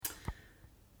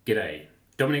G'day,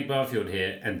 Dominic Barfield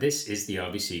here, and this is the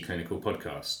RBC Clinical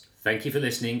Podcast. Thank you for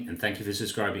listening, and thank you for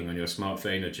subscribing on your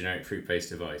smartphone or generic fruit-based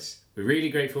device. We're really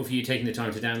grateful for you taking the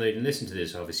time to download and listen to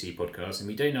this RBC podcast, and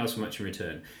we don't ask for much in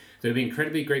return. Though we'd be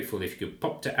incredibly grateful if you could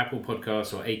pop to Apple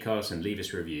Podcasts or Acast and leave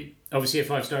us a review. Obviously, a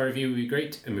 5-star review would be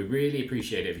great, and we'd really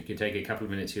appreciate it if you could take a couple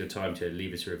of minutes of your time to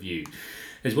leave us a review.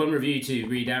 There's one review to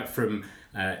read out from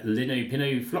Lino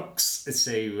Pino Flocks.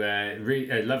 So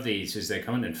I love these as they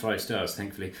comment, and 5 stars,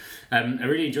 thankfully. I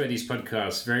really enjoy these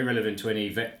podcasts, very relevant to any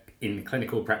vet in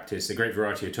clinical practice, a great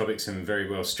variety of topics and very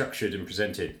well structured and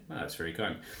presented. Wow, that's very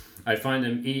kind. I find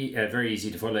them very easy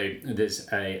to follow. There's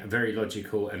a very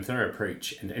logical and thorough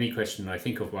approach, and any question I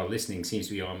think of while listening seems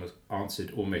to be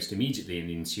answered almost immediately in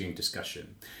the ensuing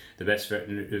discussion. The best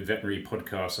veterinary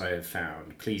podcasts I have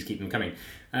found. Please keep them coming.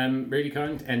 Really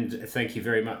kind, and thank you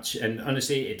very much. And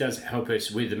honestly, it does help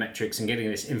us with the metrics and getting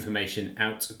this information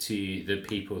out to the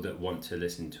people that want to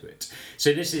listen to it.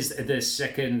 So this is the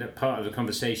second part of the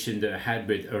conversation that I had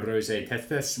with Jose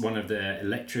Tethas, one of the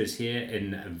lecturers here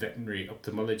in veterinary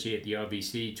ophthalmology at the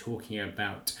RBC, talking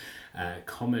about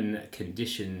common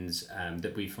conditions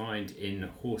that we find in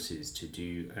horses to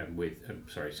do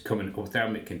common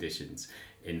ophthalmic conditions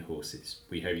in horses.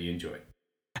 We hope you enjoy.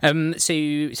 So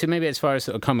maybe as far as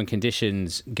sort of common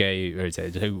conditions go,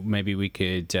 so maybe we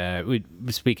could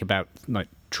we'd speak about like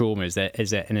trauma. Is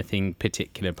there anything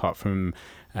particular apart from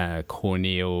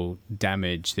corneal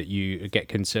damage that you get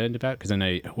concerned about? Because I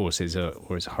know horses are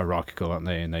always hierarchical, aren't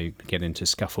they? And they get into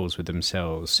scuffles with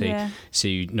themselves. So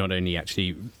not only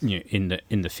actually in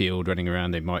the field running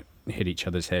around, they might hit each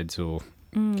other's heads or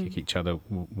kick each other,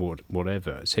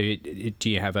 whatever. So do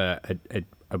you have a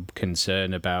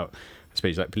concern about, I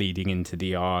suppose, like bleeding into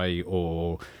the eye,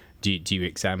 or do you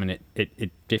examine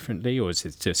it differently, or is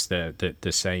it just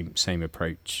the same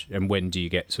approach? And when do you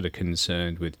get sort of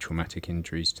concerned with traumatic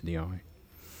injuries to the eye?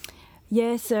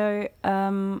 Yeah, so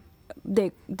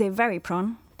they're very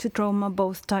prone to trauma,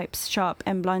 both types, sharp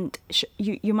and blunt.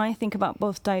 You might think about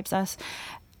both types as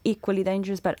equally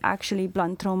dangerous, but actually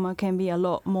blunt trauma can be a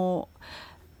lot more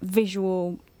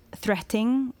visual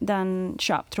threatening than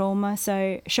sharp trauma.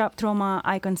 So sharp trauma,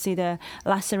 I consider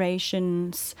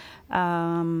lacerations,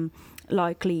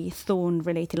 likely thorn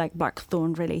related, like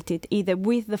blackthorn related, either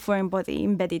with the foreign body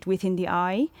embedded within the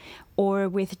eye, or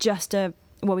with just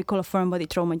what we call a foreign body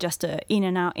trauma, just a in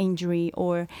and out injury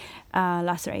or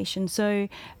laceration. So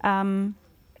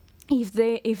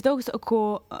if those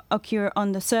occur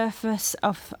on the surface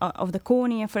of the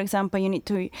cornea, for example, you need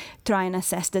to try and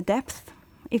assess the depth,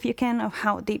 if you can, of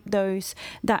how deep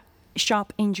that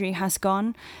sharp injury has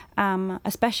gone.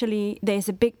 Especially, there's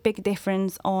a big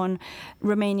difference on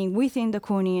remaining within the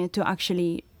cornea to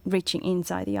actually reaching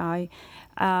inside the eye.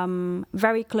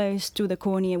 Very close to the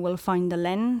cornea, we'll find the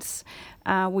lens,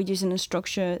 which is in a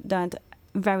structure that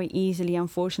very easily,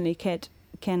 unfortunately,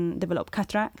 can develop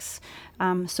cataracts.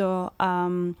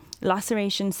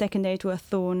 Laceration secondary to a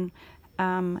thorn,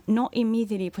 not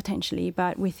immediately potentially,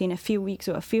 but within a few weeks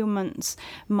or a few months,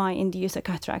 might induce a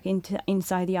cataract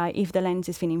inside the eye if the lens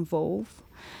has been involved.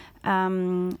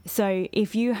 So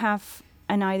if you have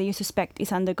an eye that you suspect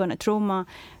is undergone a trauma,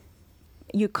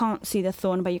 you can't see the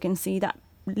thorn, but you can see that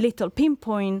little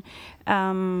pinpoint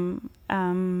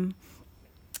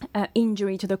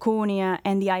injury to the cornea,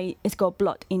 and the eye has got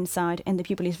blood inside, and the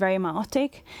pupil is very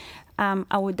myotic.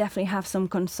 I would definitely have some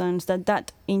concerns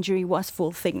that injury was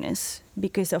full thickness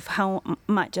because of how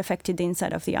much affected the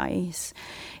inside of the eye is.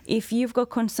 If you've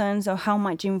got concerns of how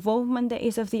much involvement there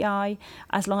is of the eye,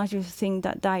 as long as you think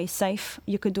that eye is safe,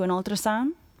 you could do an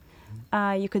ultrasound.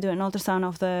 You could do an ultrasound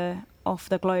of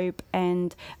the globe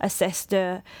and assess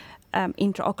the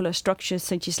intraocular structures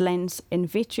such as lens and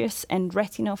vitreous and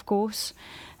retina, of course,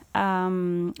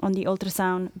 on the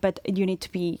ultrasound. But you need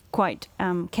to be quite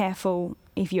careful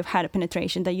if you've had a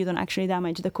penetration that you don't actually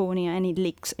damage the cornea and it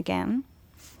leaks again.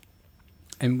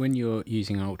 And when you're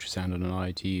using an ultrasound on an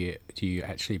eye, do you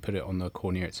actually put it on the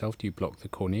cornea itself? Do you block the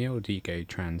cornea, or do you go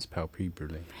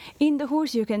transpalpebrally? In the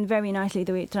horse, you can very nicely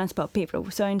do it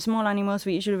transpalpebral. So in small animals,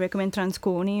 we usually recommend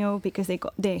transcorneal because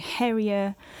they're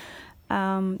hairier.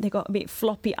 They got a bit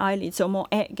floppy eyelids, so more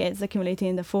air gets accumulated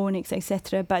in the fornix,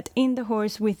 etc. But in the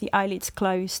horse, with the eyelids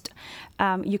closed,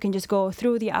 you can just go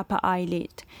through the upper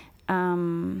eyelid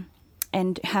and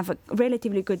have a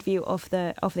relatively good view of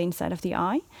the inside of the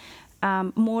eye,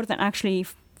 more than actually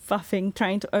fuffing,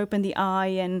 trying to open the eye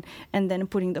and then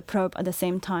putting the probe at the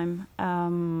same time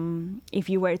if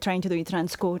you were trying to do it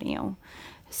transcorneal.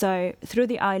 So through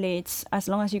the eyelids, as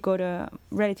long as you got a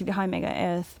relatively high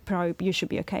megahertz probe, you should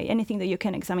be okay. Anything that you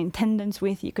can examine tendons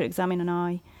with, you could examine an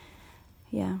eye.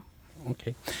 Yeah.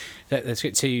 Okay, that's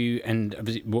good too. And I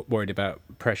was worried about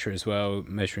pressure as well,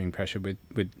 measuring pressure with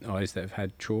eyes that have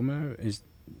had trauma. Is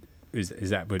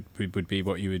that would be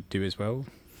what you would do as well?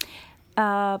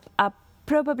 I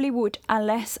probably would,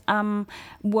 unless I'm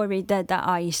worried that the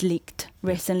eye is leaked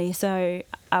recently. So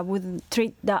I would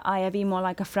treat the eye a bit more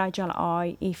like a fragile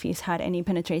eye if it's had any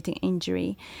penetrating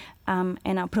injury, and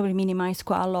I'll probably minimize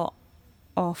quite a lot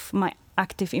of my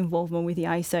active involvement with the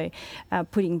eye. So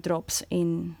putting drops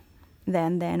in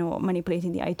then, or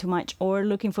manipulating the eye too much, or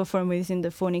looking for firmness in the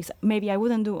fornix. Maybe I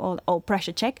wouldn't do all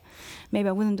pressure check. Maybe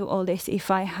I wouldn't do all this if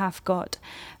I have got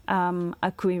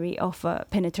a query of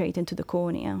penetrating to the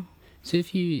cornea. So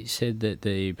if you said that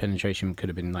the penetration could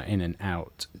have been like in and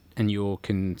out, and you're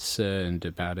concerned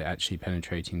about it actually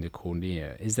penetrating the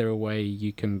cornea, is there a way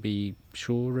you can be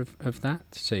sure of that?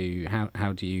 So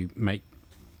how do you make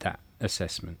that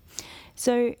assessment?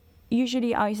 So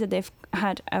usually eyes that they've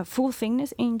had a full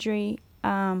thickness injury,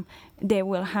 they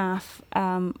will have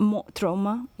more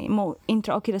trauma, more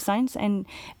intraocular signs,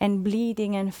 and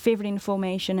bleeding and fibrin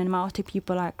formation and myotic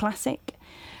pupil are classic.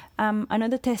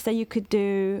 Another test that you could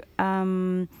do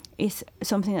is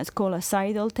something that's called a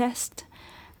Seidel test.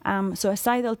 So a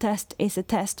Seidel test is a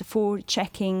test for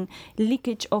checking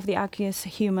leakage of the aqueous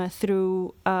humor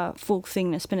through full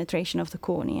thickness penetration of the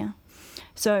cornea.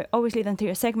 So obviously the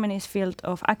anterior segment is filled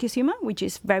of aqueous humor, which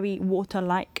is very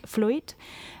water-like fluid,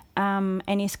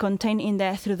 and is contained in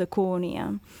there through the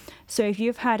cornea. So if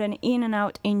you've had an in and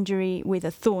out injury with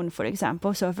a thorn, for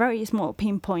example, so a very small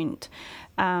pinpoint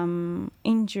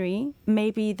injury,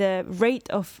 maybe the rate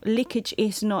of leakage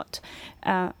is not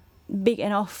big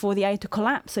enough for the eye to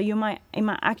collapse. So it might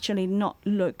actually not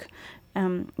look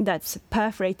that's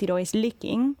perforated or is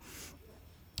leaking.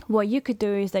 What you could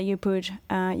do is that you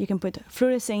can put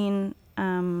fluorescein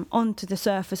onto the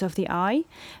surface of the eye.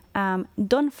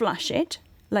 Don't flush it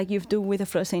like you do with a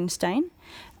fluorescein stain,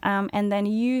 and then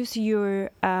use your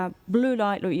blue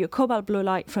light or your cobalt blue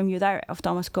light from your direct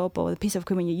ophthalmoscope or the piece of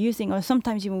equipment you're using, or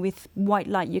sometimes even with white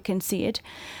light you can see it.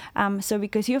 So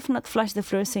because you've not flushed the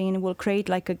fluorescein, it will create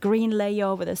like a green layer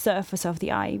over the surface of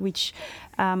the eye, which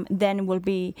then will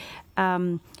be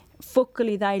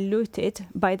focally diluted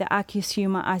by the aqueous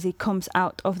humor as it comes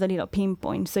out of the little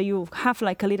pinpoint. So you have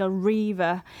like a little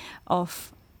river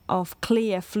of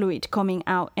clear fluid coming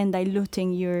out and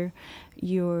diluting your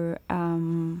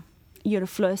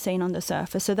fluorescein on the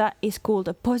surface. So that is called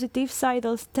a positive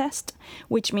Seidel test,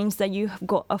 which means that you have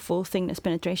got a full thickness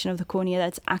penetration of the cornea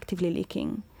that's actively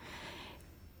leaking.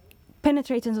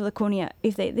 Penetrations of the cornea,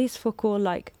 if this focal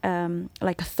like a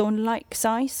thorn-like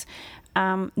size,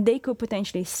 they could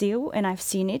potentially seal, and I've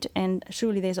seen it, and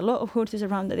surely there's a lot of horses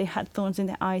around that they had thorns in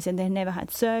their eyes and they never had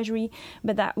surgery,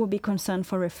 but that would be concern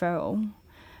for referral.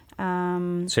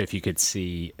 So if you could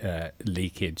see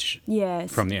leakage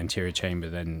from the anterior chamber,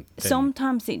 then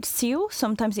sometimes it seals,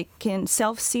 sometimes it can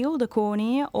self-seal the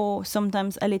cornea, or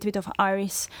sometimes a little bit of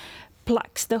iris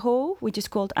plugs the hole, which is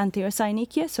called anterior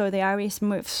synechia. So the iris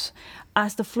moves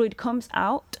as the fluid comes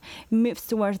out, moves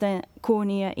towards the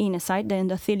cornea inner side, the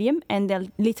endothelium, and they'll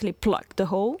literally plug the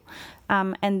hole.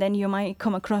 And then you might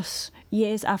come across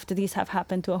years after these have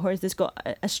happened to a horse that's got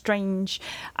a strange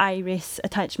iris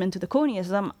attachment to the cornea.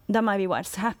 So that might be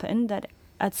what's happened, that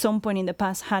at some point in the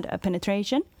past had a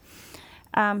penetration.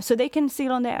 So they can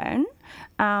seal on their own.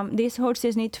 These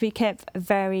horses need to be kept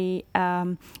they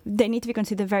need to be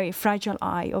considered very fragile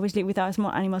eye. Obviously, with our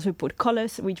small animals, we put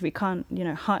collars, which we can't,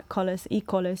 hard collars,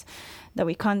 e-collars, that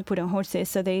we can't put on horses.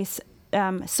 So there's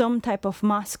some type of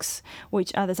masks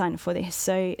which are designed for this.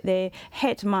 So they're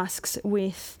head masks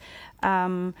with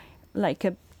like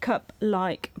a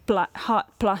cup-like hard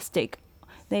plastic.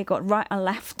 They got right and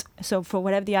left. So for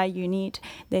whatever the eye you need,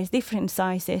 there's different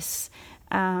sizes.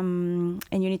 And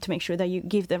you need to make sure that you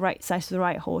give the right size to the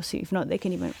right horse. If not, they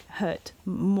can even hurt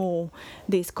more,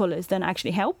 these collars, than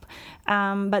actually help.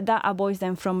 But that avoids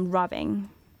them from rubbing.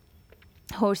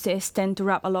 Horses tend to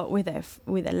rub a lot with their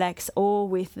legs or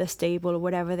with the stable or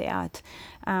whatever they add.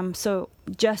 So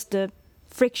just the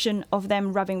friction of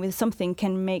them rubbing with something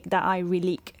can make the eye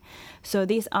re-leak. So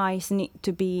these eyes need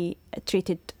to be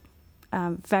treated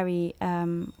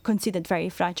considered very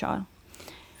fragile.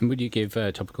 And would you give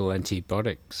topical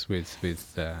antibiotics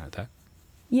with that?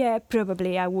 Yeah,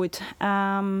 probably I would.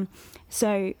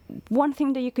 So one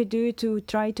thing that you could do to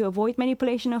try to avoid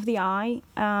manipulation of the eye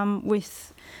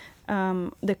with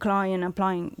the client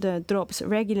applying the drops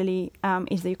regularly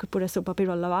is that you could put a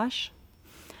suprapupillary lavage.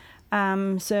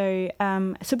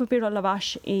 Suprapupillary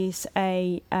lavage is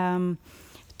a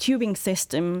tubing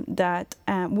system that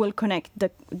will connect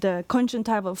the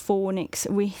conjunctival fornix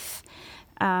with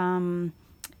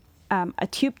a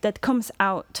tube that comes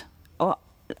out,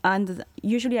 and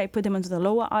usually I put them onto the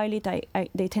lower eyelid.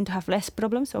 They tend to have less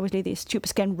problems. Obviously, these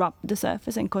tubes can rub the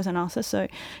surface and cause an ulcer, so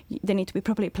they need to be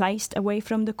properly placed away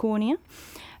from the cornea.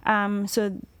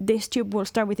 So this tube will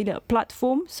start with a little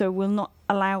platform, so will not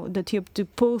allow the tube to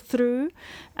pull through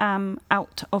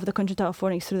out of the conjunctival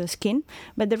fornix through the skin,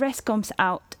 but the rest comes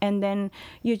out, and then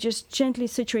you just gently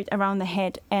suture it around the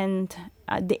head, and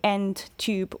the end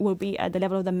tube will be at the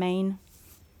level of the mane.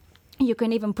 You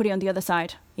can even put it on the other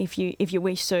side if you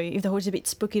wish. So if the horse is a bit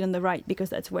spooky on the right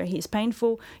because that's where he's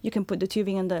painful, you can put the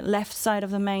tubing on the left side of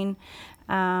the mane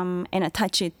and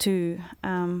attach it to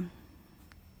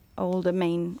all the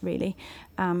mane, really.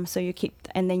 So you keep,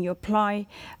 and then you apply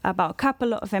about a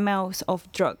couple of mLs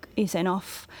of drug is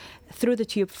enough through the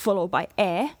tube, followed by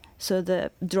air. So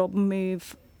the drop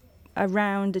move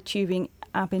around the tubing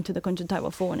up into the conjunctival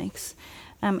fornix.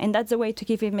 And that's a way to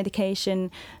give you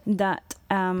medication that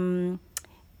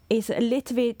is a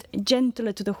little bit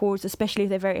gentler to the horse, especially if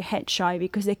they're very head shy,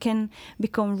 because they can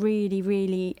become really,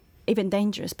 really even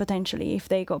dangerous potentially if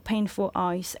they got painful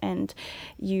eyes and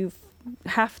you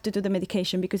have to do the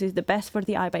medication because it's the best for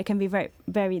the eye, but it can be very,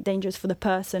 very dangerous for the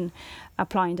person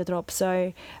applying the drop.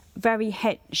 So very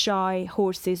head shy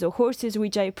horses, or horses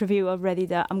which I preview already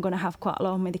that I'm going to have quite a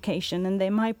lot of medication and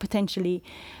they might potentially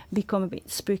become a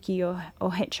bit spooky or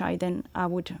head shy, then I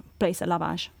would place a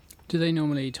lavage. Do they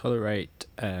normally tolerate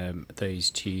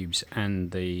those tubes and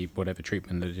the whatever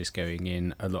treatment that is going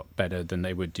in a lot better than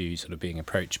they would do sort of being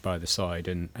approached by the side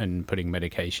and putting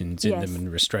medications in them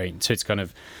and restraint? So it's kind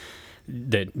of,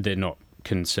 they're not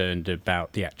concerned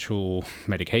about the actual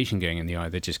medication going in the eye,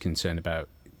 they're just concerned about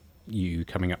you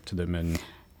coming up to them and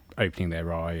opening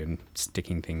their eye and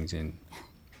sticking things in.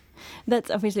 That's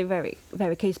obviously very,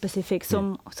 very case specific.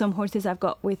 Some horses I've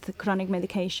got with chronic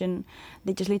medication,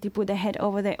 they just literally put their head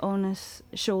over their owner's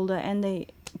shoulder and they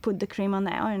put the cream on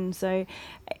their own. So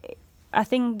I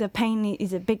think the pain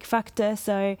is a big factor.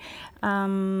 So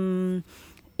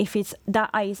if it's that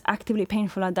eye is actively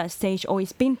painful at that stage, or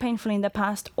it's been painful in the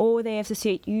past, or they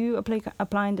associate you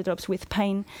applying the drops with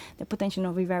pain, they're potentially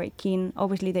not be very keen.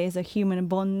 Obviously, there's a human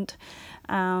bond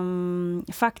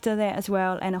factor there as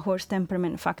well, and a horse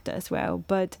temperament factor as well.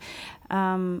 But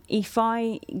if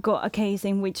I got a case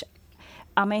in which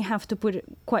I may have to put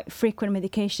quite frequent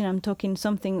medication, I'm talking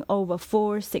something over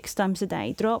 4-6 times a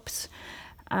day drops,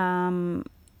 and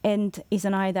is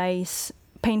an eye that is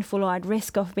painful or at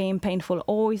risk of being painful,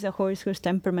 or is a horse whose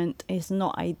temperament is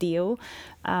not ideal,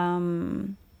 I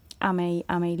may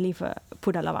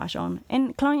put a lavage on.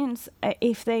 And clients,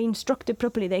 if they instructed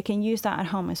properly, they can use that at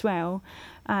home as well.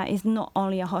 It's not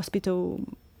only a hospital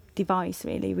device,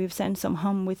 really. We've sent some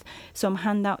home with some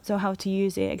handouts on how to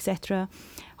use it, etc.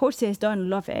 Horses don't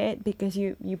love it because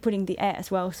you're putting the air as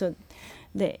well, so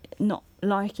they're not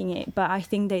liking it. But I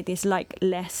think they dislike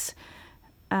less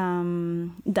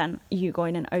than you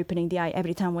going and opening the eye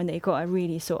every time when they got a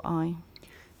really sore eye.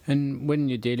 And when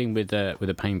you're dealing with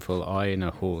a painful eye in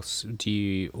a horse, do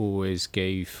you always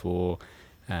go for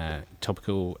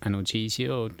topical analgesia,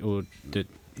 or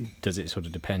does it sort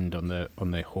of depend on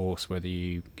the horse whether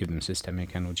you give them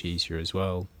systemic analgesia as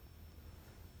well?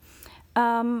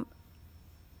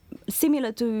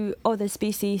 Similar to other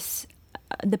species,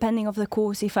 depending on the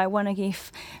course, if I want to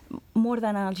give more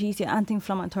than analgesia,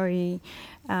 anti-inflammatory,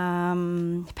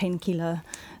 painkiller,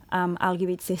 I'll give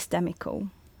it systemical.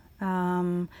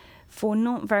 For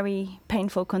not very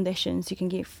painful conditions, you can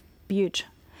give bute.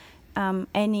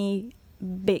 Any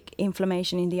big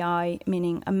inflammation in the eye,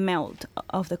 meaning a melt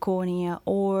of the cornea,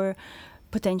 or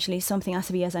potentially something as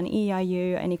severe as an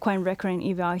EIU, an equine recurrent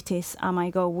uveitis, I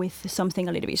might go with something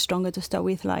a little bit stronger to start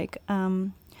with, like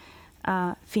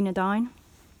phenidine,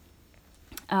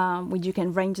 which you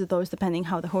can range those depending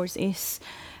how the horse is.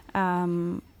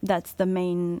 That's the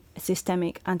main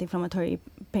systemic anti-inflammatory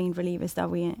pain relievers that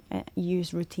we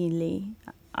use routinely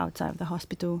outside of the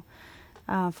hospital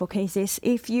for cases.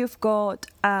 If you've got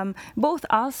both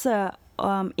ulcer,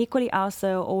 equally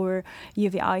ulcer or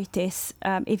uveitis,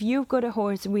 if you've got a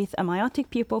horse with a myotic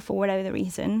pupil for whatever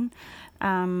reason,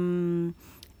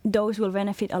 those will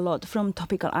benefit a lot from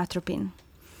topical atropine.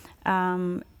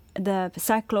 The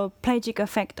cycloplegic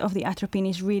effect of the atropine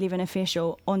is really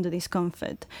beneficial on the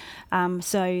discomfort.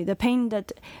 So the pain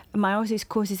that miosis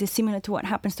causes is similar to what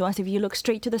happens to us if you look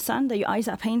straight to the sun, that your eyes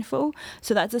are painful.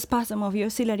 So that's a spasm of your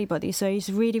ciliary body. So it's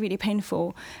really, really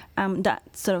painful, that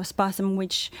sort of spasm,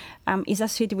 which is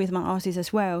associated with miosis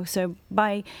as well. So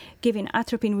by giving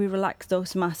atropine, we relax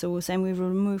those muscles and we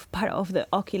remove part of the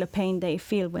ocular pain they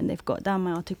feel when they've got that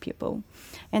myotic pupil.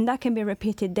 And that can be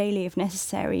repeated daily if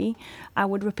necessary. I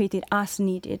would repeat repeated as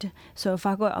needed. So if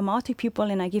I got a myotic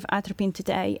pupil and I give atropine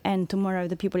today and tomorrow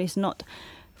the pupil is not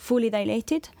fully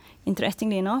dilated,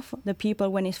 interestingly enough, the pupil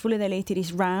when it's fully dilated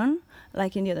is round,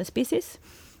 like in the other species.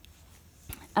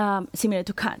 Similar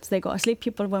to cats, they got a sleep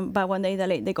pupil, but when they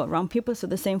dilate, they got round pupils, so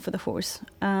the same for the horse.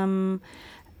 So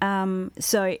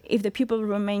if the pupil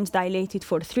remains dilated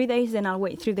for 3 days, then I'll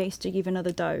wait 3 days to give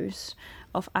another dose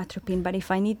of atropine. But if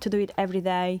I need to do it every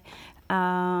day,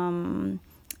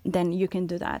 then you can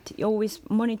do that. You always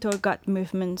monitor gut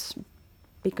movements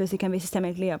because it can be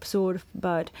systemically absorbed,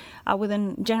 but I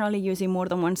wouldn't generally use it more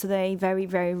than once a day. Very,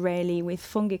 very rarely with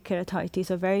fungal keratitis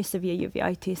or very severe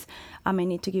uveitis, I may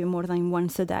need to give more than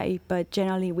once a day, but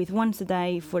generally with once a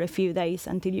day for a few days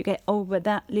until you get over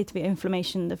that little bit of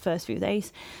inflammation the first few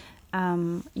days,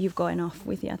 you've got enough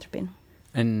with the atropine.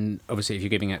 And obviously, if you're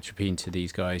giving atropine to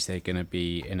these guys, they're going to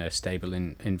be in a stable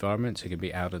environment, so they can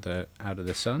be out of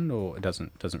the sun, or it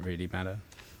doesn't really matter.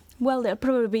 Well, they'll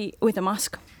probably be with a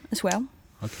mask as well.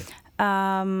 Okay.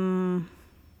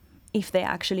 If they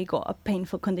actually got a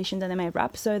painful condition that they may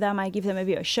wrap, so that might give them a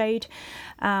bit of shade.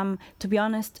 To be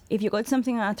honest, if you got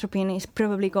something on atropine, it's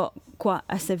probably got quite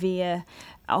a severe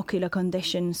ocular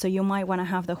condition, so you might want to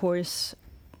have the horse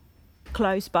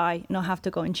close by, not have to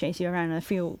go and chase you around in the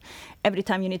field every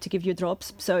time you need to give you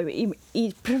drops. So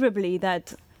it's probably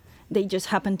that they just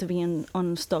happen to be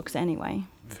on stocks anyway.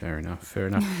 Fair enough.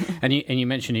 And you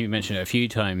mentioned it a few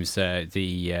times, the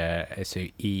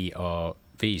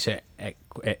ERV, so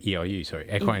ERU, sorry,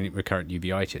 equine recurrent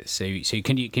uveitis. So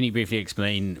can you briefly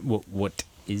explain what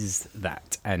is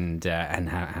that and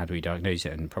how do we diagnose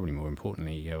it, and probably more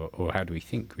importantly, or how do we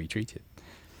think we treat it?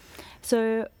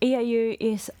 So ERU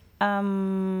is,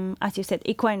 as you said,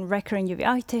 equine recurrent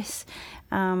uveitis.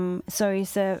 So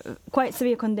it's a quite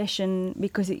severe condition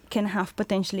because it can have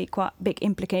potentially quite big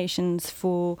implications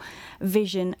for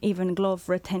vision, even glove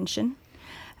retention.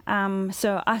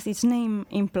 So as its name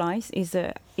implies, is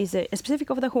a specific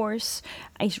of the horse.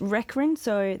 It's recurrent,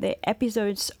 so the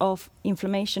episodes of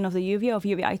inflammation of the uvea, of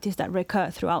uveitis that recur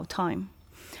throughout time.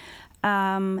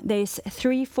 There's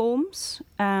 3 forms.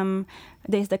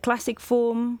 There's the classic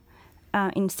form,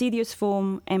 insidious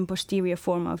form, and posterior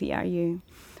form of ERU.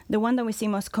 The one that we see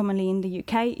most commonly in the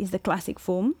UK is the classic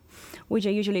form, which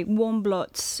are usually warm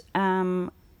bloods,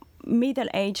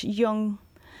 middle-aged, young,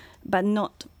 but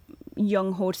not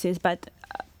young horses, but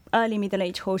early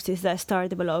middle-aged horses that start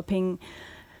developing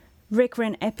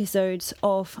recurrent episodes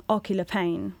of ocular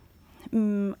pain.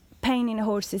 Pain in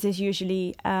horses is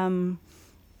usually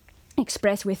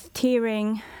expressed with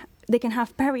tearing. They can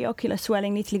have periocular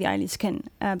swelling, literally the eyelids can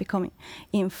become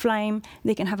inflamed.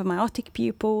 They can have a myotic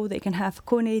pupil. They can have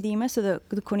corneal edema, so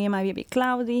the cornea might be a bit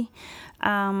cloudy,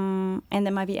 and they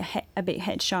might be a bit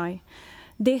head shy.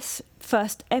 This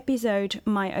first episode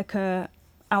might occur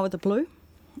out of the blue.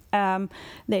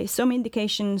 There's some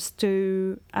indications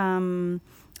to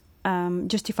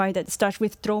justify that it starts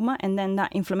with trauma and then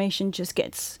that inflammation just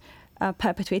gets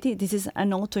perpetuated. This is an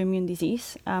autoimmune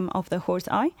disease of the horse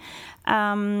eye.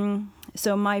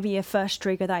 So might be a first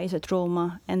trigger that is a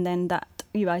trauma, and then that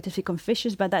uveitis becomes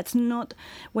vicious, but that's not,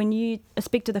 when you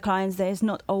speak to the clients, there's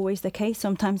not always the case.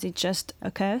 Sometimes it just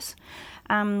occurs.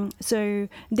 So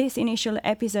this initial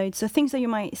episode, so things that you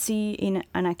might see in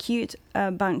an acute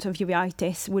bout of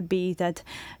uveitis would be that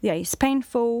there is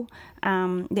painful,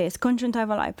 there's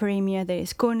conjunctival hyperemia, there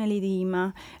is corneal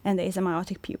edema, and there is a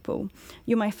myotic pupil.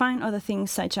 You might find other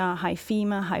things such as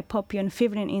hyphema, hypopyon,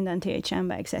 fibrin in the anterior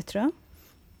chamber, etc.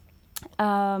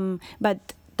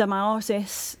 But the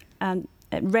miosis,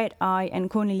 red eye, and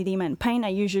corneal edema and pain are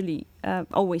usually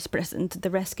always present. The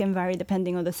rest can vary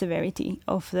depending on the severity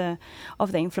of the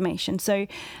inflammation. So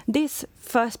this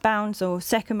first bounce or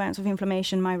second bounce of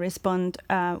inflammation might respond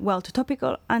well to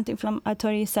topical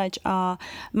anti-inflammatories such as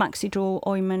Maxidrol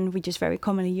ointment, which is very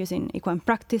commonly used in equine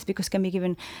practice because it can be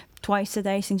given twice a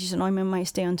day, since an ointment might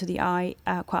stay onto the eye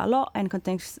quite a lot and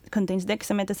contains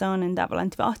dexamethasone and double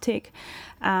antibiotic.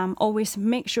 Always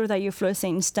make sure that your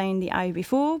fluorescein stain the eye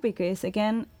before, because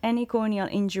again, any corneal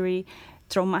injury,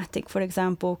 traumatic for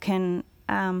example, can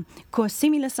cause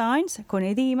similar signs: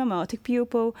 corneal edema, myotic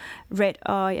pupil, red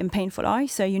eye, and painful eye.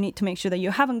 So you need to make sure that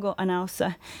you haven't got an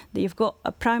ulcer, that you've got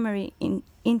a primary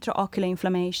intraocular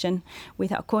inflammation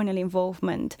without corneal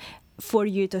involvement for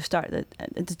you to start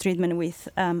the treatment with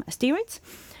steroids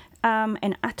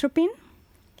and atropine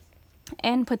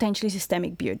and potentially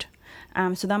systemic bute.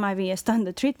 So that might be a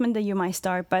standard treatment that you might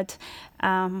start, but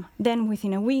then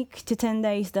within a week to 10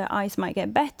 days, the eyes might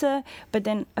get better, but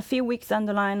then a few weeks down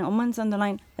the line or months down the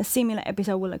line, a similar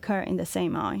episode will occur in the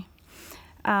same eye.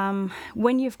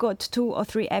 When you've got 2 or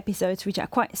 3 episodes which are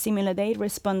quite similar, they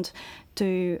respond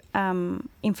to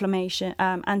inflammation,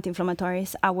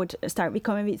 anti-inflammatories, I would start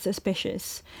becoming a bit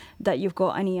suspicious that you've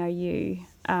got an ERU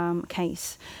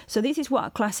case. So this is what a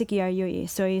classic ERU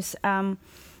is. So it's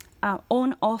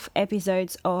on-off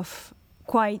episodes of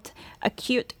quite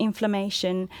acute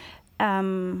inflammation,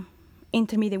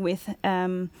 intermediate with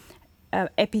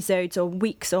episodes or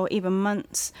weeks or even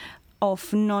months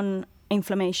of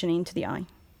non-inflammation into the eye.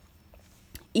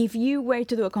 If you were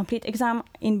to do a complete exam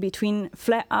in between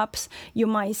flare-ups, you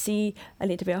might see a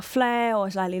little bit of flare or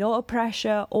slightly lower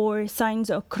pressure or signs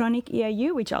of chronic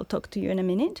ERU, which I'll talk to you in a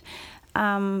minute.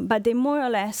 But they're more or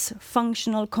less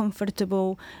functional,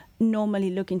 comfortable, normally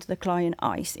look into the client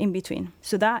eyes in between.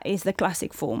 So that is the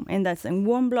classic form, and that's in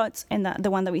warm bloods, and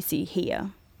the one that we see here.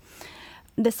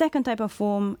 The second type of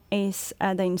form is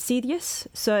the insidious.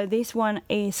 So this one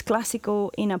is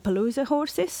classical in Appaloosa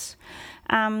horses,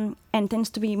 and tends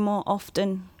to be more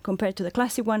often, compared to the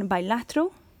classic one,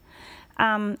 bilateral.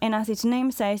 And as its name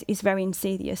says, it's very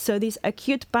insidious. So these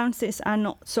acute bounces are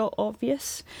not so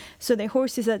obvious. So the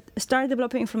horses that start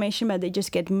developing inflammation, but they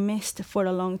just get missed for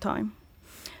a long time.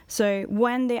 So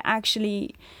when they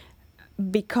actually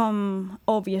become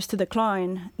obvious to the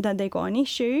client that they got an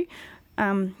issue,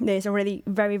 there's already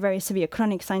very, very severe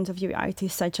chronic signs of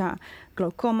uveitis, such as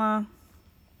glaucoma,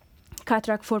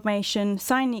 cataract formation,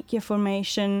 synechiae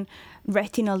formation,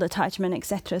 retinal detachment,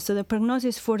 etc. So the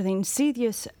prognosis for the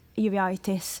insidious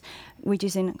uveitis, which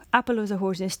is in Appaloosa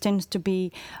horses, tends to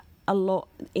be a lot.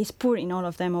 It's poor in all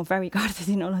of them, or very guarded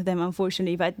in all of them,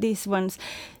 unfortunately. But these ones,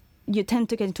 you tend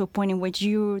to get to a point in which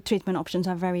your treatment options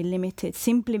are very limited,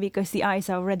 simply because the eyes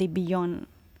are already beyond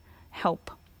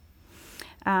help.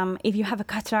 If you have a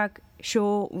cataract,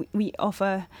 sure, we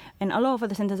offer, and a lot of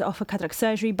other centers offer cataract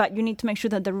surgery, but you need to make sure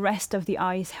that the rest of the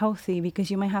eye is healthy,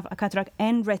 because you might have a cataract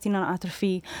and retinal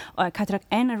atrophy, or a cataract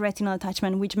and a retinal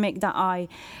attachment, which make that eye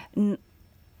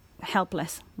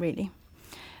helpless, really.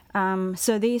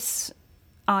 So these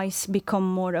eyes become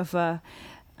more of a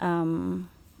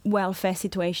welfare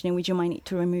situation in which you might need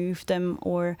to remove them,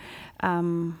 or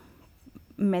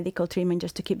medical treatment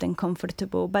just to keep them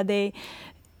comfortable. But they,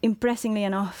 impressively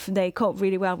enough, they cope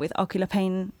really well with ocular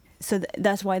pain, so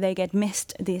that's why they get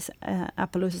missed. These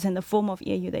Appaloosas, and the form of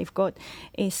ERU they've got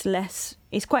is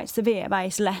quite severe, but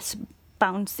it's less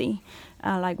bouncy,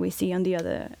 like we see on the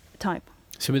other type.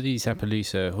 So with these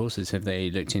Appaloosa horses, have they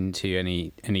looked into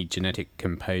any genetic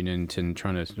component and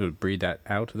trying to sort of breed that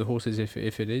out of the horses, if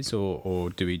it is, or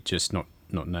do we just not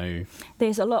know?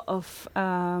 There's a lot of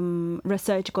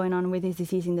research going on with this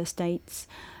disease in the States,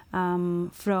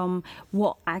 from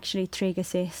what actually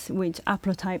triggers this, which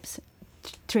haplotypes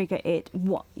trigger it,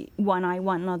 what one eye,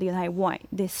 one not the other eye, why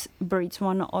this breeds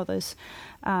one not others,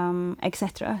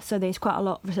 etc. So there's quite a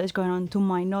lot of research going on. To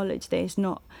my knowledge, there's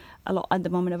not a lot at the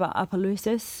moment about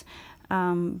Appaloosas,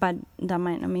 but that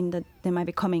might not mean that they might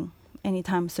be coming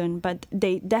anytime soon. But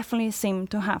they definitely seem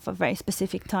to have a very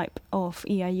specific type of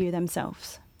ERU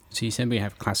themselves. So you said we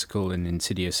have classical and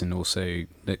insidious, and also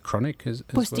the chronic as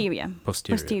posterior. Well?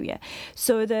 Posterior.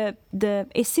 So the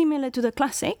it's similar to the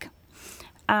classic,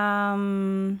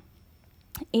 in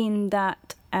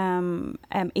that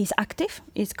it's active.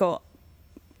 It's got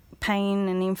pain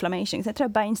and inflammation, etc.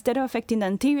 But instead of affecting the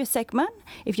anterior segment,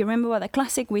 if you remember what the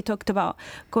classic, we talked about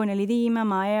corneal edema,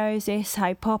 miosis,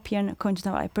 hypopia, and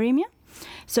congenital hyperemia.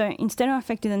 So instead of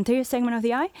affecting the anterior segment of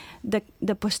the eye,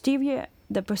 the posterior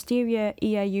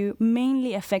ERU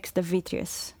mainly affects the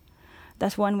vitreous.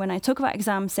 That's one, when I talk about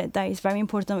exams, said that it's very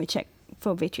important we check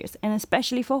for vitreous, and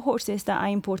especially for horses that are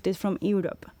imported from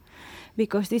Europe,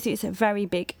 because this is very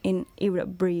big in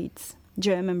Europe breeds,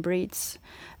 German breeds,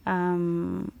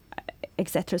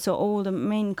 etc. So all the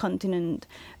main continent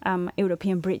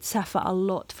European breeds suffer a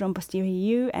lot from posterior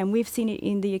ERU, and we've seen it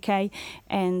in the UK,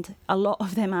 and a lot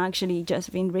of them are actually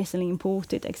just been recently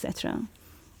imported, etc.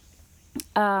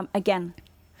 Again,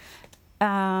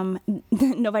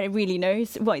 nobody really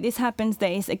knows why this happens.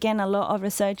 There is, again, a lot of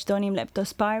research done in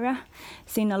Leptospira.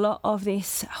 Seen a lot of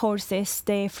these horses,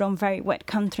 they're from very wet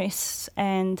countries,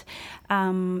 and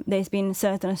there's been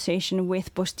certain association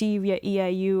with posterior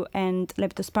ERU and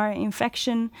Leptospira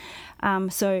infection.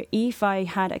 So if I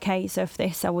had a case of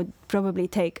this, I would probably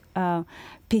take a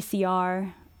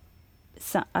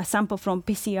sample from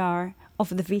PCR of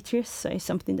the vitreous. So it's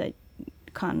something that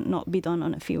cannot be done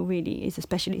on a field, really. Is a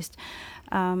specialist.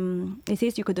 It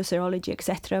is, you could do serology,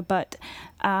 etc. But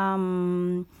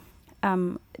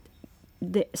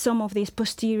some of these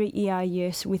posterior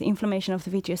EIUs with inflammation of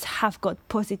the vitreous have got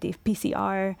positive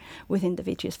PCR within the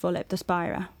vitreous for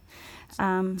Leptospira.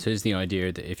 So is the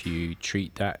idea that if you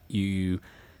treat that, you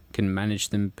can manage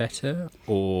them better,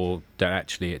 or that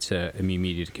actually it's a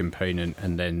immune-mediated component,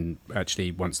 and then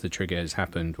actually once the trigger has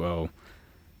happened, well,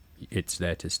 it's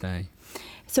there to stay?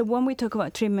 So when we talk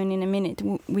about treatment in a minute,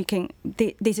 we can.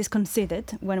 This is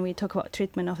considered when we talk about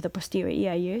treatment of the posterior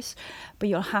EIUs, but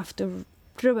you'll have to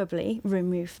probably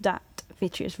remove that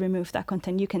vitreous, remove that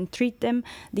content. You can treat them.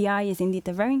 The eye is indeed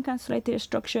a very encapsulated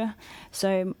structure,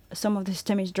 so some of the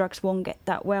systemic drugs won't get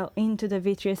that well into the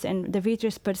vitreous, and the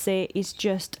vitreous per se is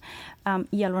just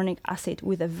hyaluronic acid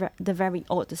with the very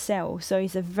odd cell. So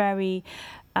it's a very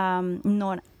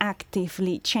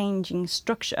non-actively changing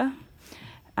structure.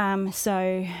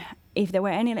 So if there were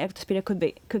any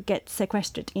Leptospira, could get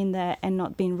sequestered in there and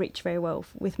not being reached very well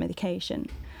with medication.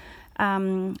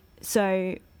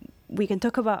 So we can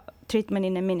talk about treatment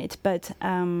in a minute, but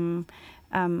I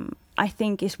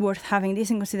think it's worth having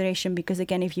this in consideration, because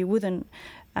again, if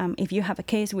you have a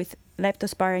case with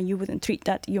Leptospira and you wouldn't treat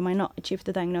that, you might not achieve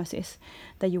the diagnosis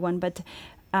that you want, but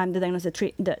the diagnosis,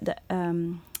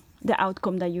 the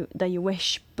outcome that you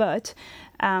wish. But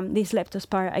this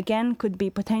Leptospira again could be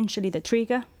potentially the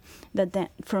trigger that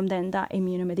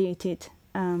immunomediated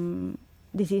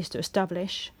disease to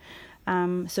establish.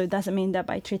 So it doesn't mean that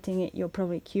by treating it you'll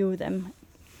probably cure them.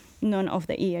 None of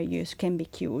the EIUs can be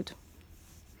cured.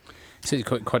 So it's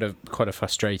quite a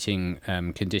frustrating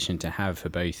condition to have for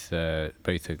both the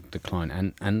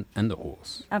client and the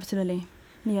horse. Absolutely.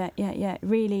 Yeah.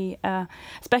 Really,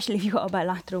 especially if you've got a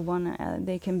bilateral one,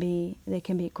 they can be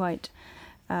quite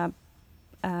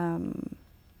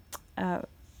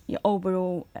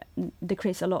overall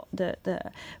decrease a lot the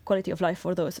quality of life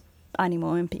for those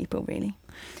animal and people, really.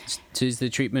 So is the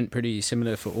treatment pretty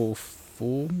similar for all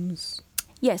forms?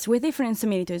 Yes, with different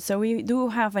similitudes. So we do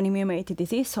have an immune-mediated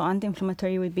disease, so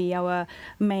anti-inflammatory would be our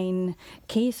main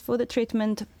case for the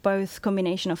treatment, both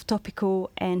combination of topical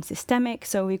and systemic.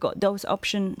 So we got those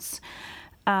options.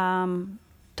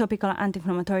 Topical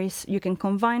anti-inflammatories, you can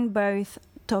combine both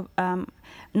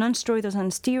non-steroidals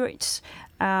and steroids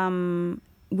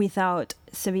without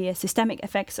severe systemic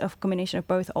effects of combination of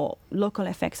both, or local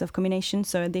effects of combination.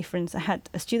 So a difference, I had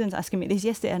a student asking me this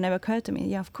yesterday, it never occurred to me.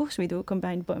 Yeah, of course we do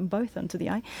combine both onto the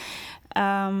eye.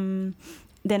 Then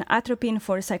atropine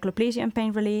for cycloplegia and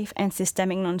pain relief, and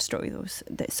systemic non-steroidals.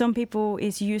 Some people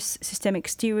use systemic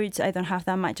steroids. I don't have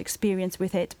that much experience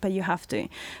with it, but you have to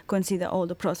consider all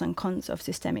the pros and cons of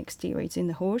systemic steroids in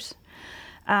the horse.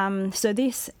 So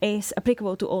this is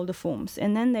applicable to all the forms,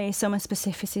 and then there is some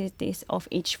specificities of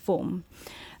each form.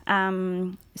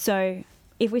 So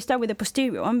if we start with the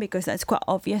posterior one, because that's quite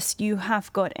obvious, you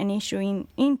have got an issue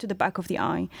into the back of the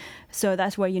eye, so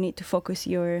that's where you need to focus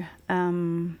your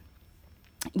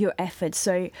efforts.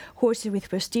 So horses with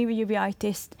posterior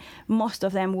uveitis, most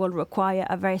of them will require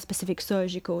a very specific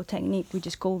surgical technique, which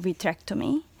is called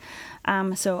vitrectomy.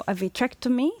 So a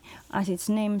vitrectomy, as its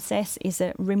name says, is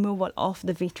a removal of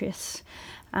the vitreous.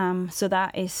 So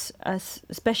that is a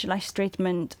specialized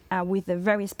treatment with a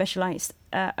very specialized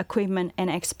equipment and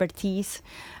expertise.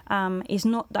 It's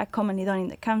not that commonly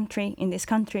done in this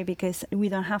country because we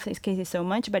don't have these cases so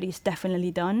much, but it's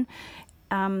definitely done.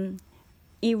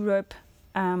 Europe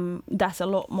does a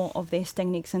lot more of these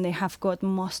techniques, and they have got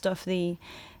most of the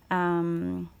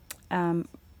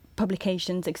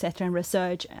publications, etc., and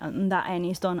research on that end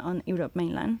is done on Europe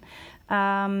mainland.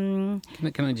 Can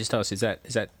I just ask, is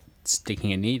that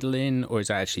sticking a needle in, or is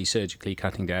that actually surgically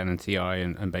cutting down into the eye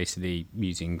and basically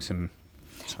using some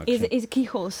suction? It's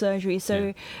keyhole surgery.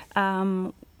 So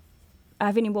yeah.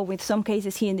 I've been involved with some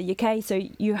cases here in the UK. So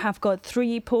you have got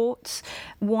 3 ports.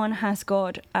 One has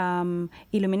got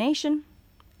illumination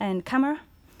and camera.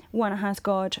 One has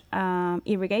got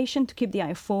irrigation to keep the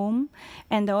eye warm,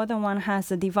 and the other one has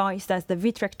a device that's the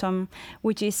vitrectom,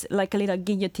 which is like a little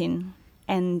guillotine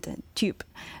and tube.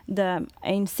 The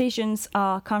incisions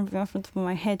are, can't remember off the top of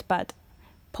my head, but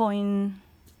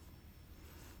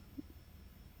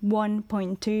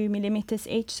 1.2 millimeters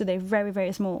each, so they're very,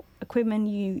 very small equipment.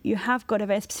 You have got a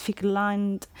very specific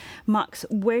landmarks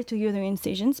where to use the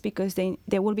incisions, because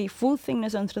there will be full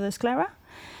thickness onto the sclera.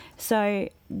 So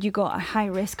you got a high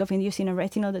risk of inducing a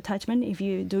retinal detachment if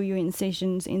you do your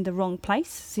incisions in the wrong place,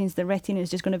 since the retina is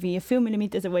just going to be a few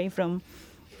millimeters away from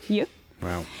you.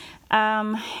 Wow.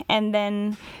 And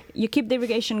then you keep the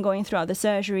irrigation going throughout the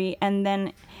surgery, and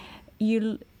then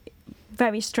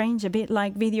very strange, a bit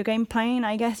like video game playing,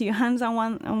 I guess. Your hands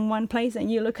on one place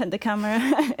and you look at the camera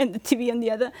and the TV on the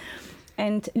other,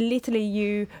 and literally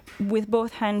you, with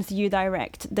both hands, you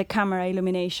direct the camera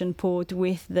illumination port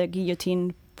with the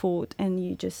guillotine port, and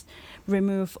you just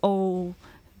remove all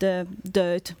the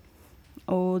dirt,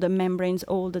 all the membranes,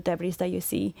 all the debris that you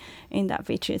see in that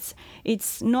vitreous.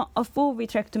 It's not a full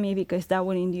vitrectomy because that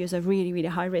will induce a really, really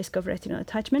high risk of retinal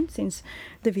attachment, since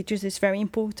the vitreous is very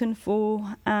important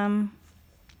for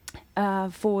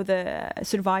the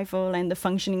survival and the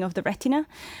functioning of the retina,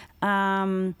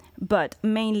 but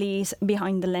mainly is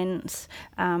behind the lens,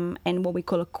 and what we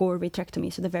call a core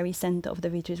vitrectomy, so the very center of the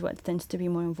vitreous, what tends to be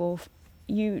more involved.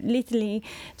 You literally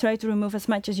try to remove as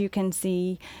much as you can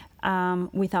see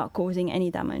without causing any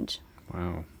damage.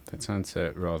 Wow, that sounds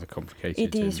rather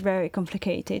complicated. It is very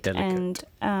complicated. Delicate.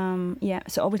 And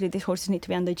so obviously these horses need to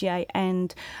be under GI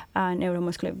and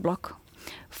neuromuscular block.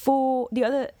 For the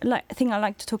other thing I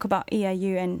like to talk about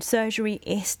EIU and surgery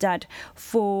is that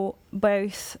for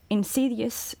both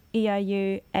insidious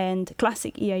EIU and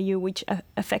classic EIU, which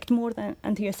affect more than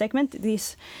anterior segment,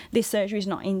 this surgery is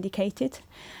not indicated.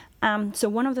 So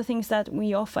one of the things that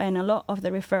we offer, and a lot of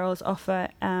the referrals offer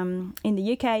in the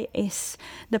UK, is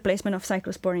the placement of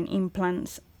cyclosporine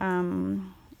implants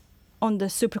on the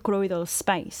suprachoroidal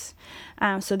space.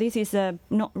 So this is a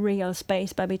not real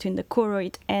space, but between the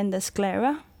choroid and the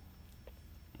sclera.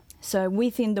 So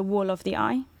within the wall of the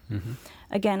eye. Mm-hmm.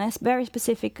 Again, as very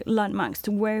specific landmarks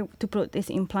to where to put these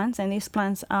implants. And these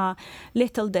implants are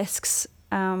little discs,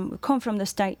 come from the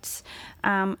States,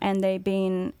 and they've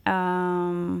been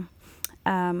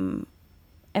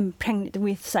impregnated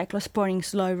with cyclosporine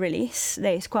slow release.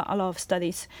 There's quite a lot of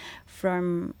studies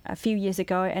from a few years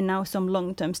ago, and now some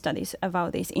long-term studies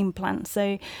about these implants.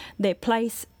 So they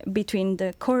place between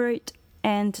the choroid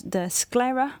and the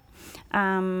sclera,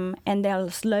 and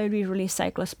they'll slowly release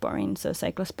cyclosporine. So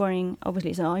cyclosporine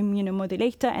obviously is an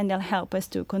immunomodulator, and they'll help us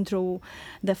to control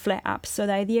the flare-ups. So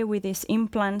the idea with these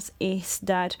implants is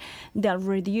that they'll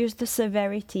reduce the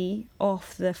severity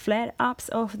of the flare-ups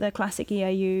of the classic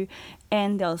EIU,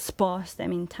 and they'll sparse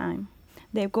them in time.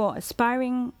 They've got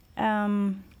expiring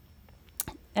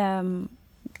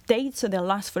dates, so they'll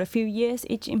last for a few years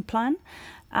each implant.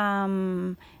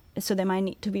 So they might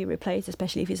need to be replaced,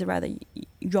 especially if it's a rather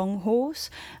young horse,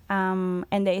 and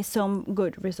there is some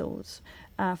good results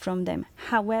from them.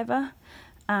 However,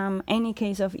 any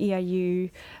case of EIU,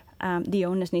 the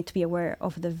owners need to be aware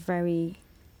of the very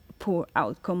poor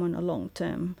outcome on a long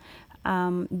term.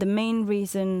 The main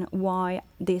reason why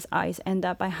these eyes end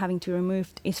up by having to be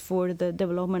removed is for the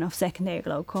development of secondary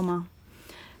glaucoma.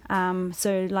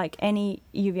 So like any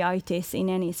uveitis in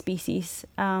any species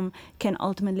can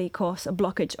ultimately cause a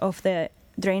blockage of the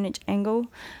drainage angle.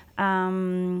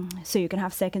 So you can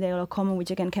have secondary glaucoma, which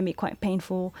again can be quite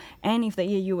painful. And if the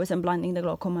EIU wasn't blinding, the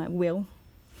glaucoma will.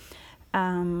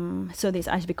 So these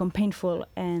eyes become painful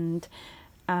and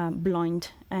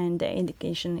blind, and the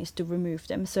indication is to remove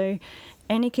them. So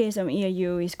any case of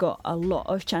EIU has got a lot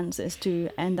of chances to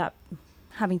end up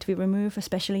having to be removed,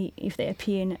 especially if they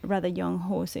appear in rather young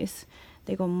horses.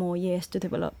 They got more years to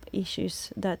develop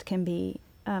issues that can be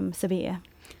severe.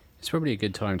 It's probably a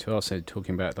good time to also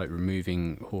talking about like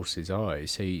removing horses'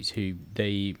 eyes. So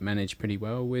they manage pretty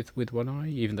well with one eye,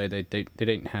 even though they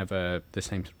don't have the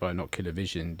same sort of binocular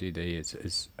vision, do they,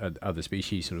 as other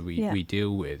species sort of we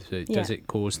deal with. So does it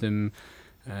cause them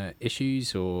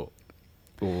issues or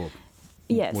what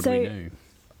do we know?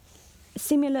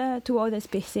 Similar to other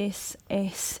species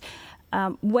is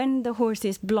when the horse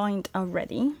is blind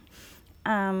already,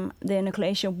 the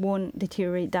enucleation won't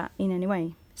deteriorate that in any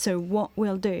way. So what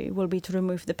we'll do will be to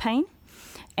remove the pain,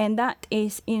 and that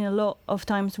is in a lot of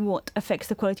times what affects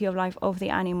the quality of life of the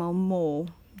animal more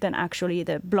than actually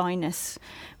the blindness,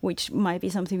 which might be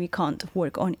something we can't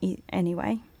work on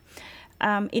anyway.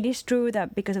 It is true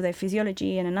that because of their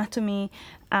physiology and anatomy,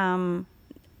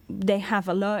 they have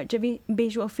a larger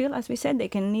visual field, as we said. They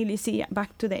can nearly see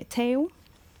back to their tail.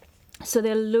 So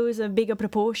they'll lose a bigger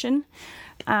proportion,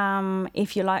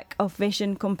 if you like, of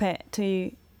vision compared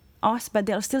to us, but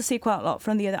they'll still see quite a lot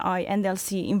from the other eye, and they'll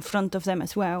see in front of them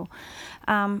as well.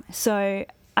 So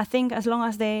I think as long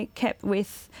as they kept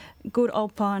with good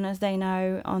old partners they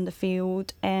know on the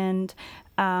field, and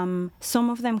some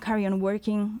of them carry on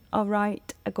working all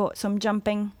right. I got some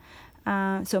jumping,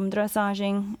 some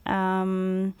dressaging,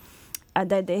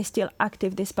 that they're still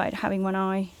active despite having one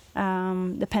eye,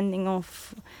 depending on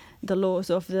the laws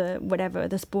of the whatever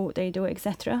the sport they do,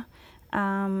 etc.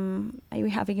 We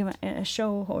have a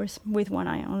show horse with one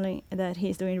eye only that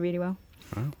he's doing really well.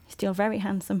 Wow. Still very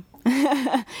handsome.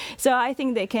 So I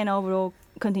think they can overall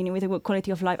continue with a good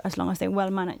quality of life as long as they're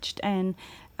well managed and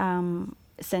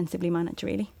sensibly managed,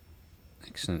 really.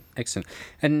 Excellent.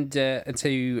 And so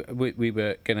we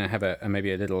were going to have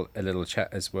maybe a little chat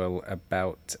as well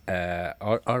about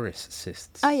iris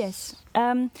cysts. Yes.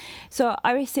 So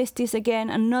iris cyst is again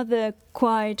another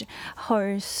quite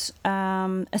harsh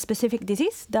a specific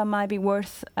disease that might be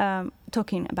worth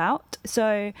talking about.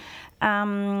 So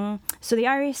the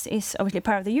iris is obviously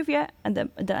part of the uvea, and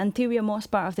the anterior most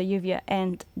part of the uvea,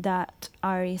 and that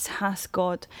iris has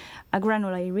got a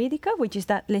granular iridica, which is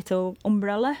that little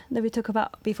umbrella that we talked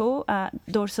about before,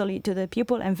 dorsally to the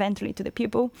pupil and ventrally to the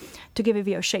pupil, to give a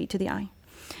bit of shade to the eye.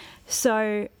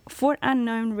 So for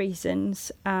unknown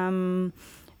reasons,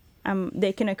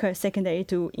 they can occur secondary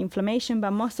to inflammation,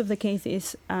 but most of the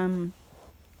cases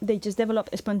they just develop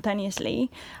spontaneously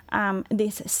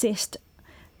these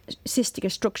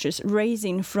cystic structures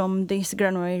raising from these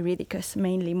granular iridicus,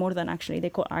 mainly, more than actually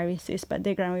they call iris cyst, but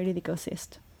they're granular iridical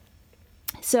cyst.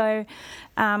 So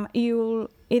you'll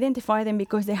identify them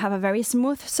because they have a very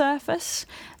smooth surface.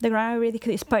 The granular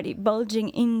iridicus is partly bulging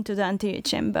into the anterior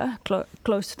chamber,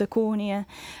 close to the cornea.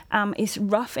 It's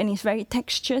rough and it's very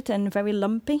textured and very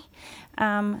lumpy.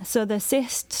 So the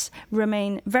cysts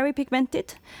remain very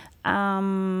pigmented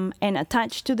and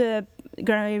attached to the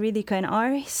granular iridica and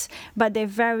iris, but they're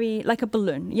very like a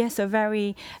balloon. Yes, a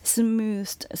very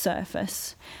smoothed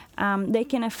surface. They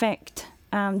can affect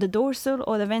the dorsal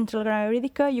or the ventral granular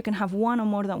iridica. You can have one or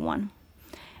more than one.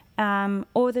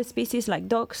 Other species like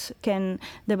dogs can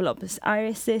develop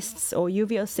iris cysts or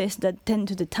uveal cysts that tend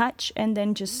to detach and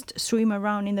then just swim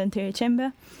around in the anterior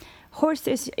chamber.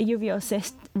 Horses' uveal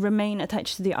cysts remain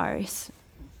attached to the iris.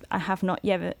 I have not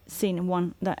yet seen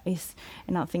one that is,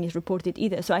 and I don't think is reported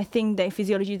either. So I think the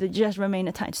physiology they just remain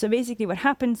attached. So basically what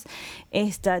happens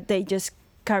is that they just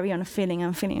carry on filling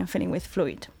with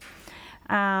fluid.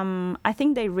 I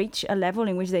think they reach a level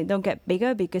in which they don't get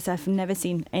bigger because I've never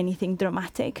seen anything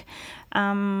dramatic.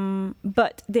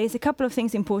 But there's a couple of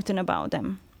things important about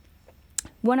them.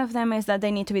 One of them is that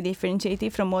they need to be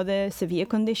differentiated from other severe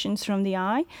conditions from the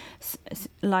eye,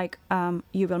 like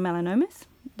uveal melanomas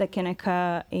that can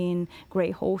occur in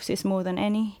grey horses more than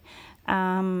any.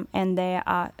 And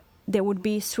there would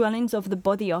be swellings of the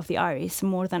body of the iris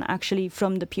more than actually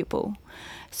from the pupil.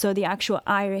 So the actual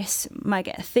iris might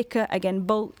get thicker, again,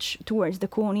 bulge towards the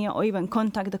cornea or even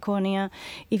contact the cornea.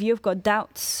 If you've got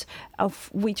doubts of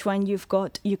which one you've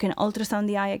got, you can ultrasound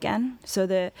the eye again. So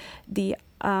the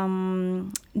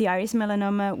iris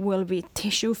melanoma will be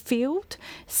tissue-filled,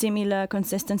 similar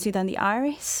consistency than the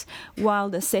iris, while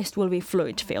the cyst will be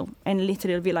fluid-filled and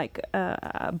literally be like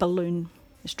a balloon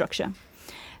structure.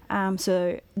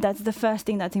 So that's the first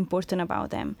thing that's important about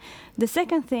them. The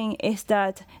second thing is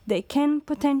that they can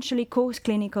potentially cause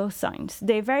clinical signs.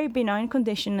 They're very benign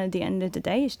condition at the end of the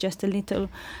day. It's just a little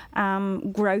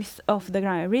growth of the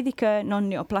granular iridica,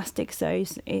 non-neoplastic, so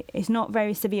it's not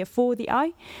very severe for the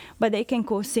eye, but they can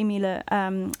cause similar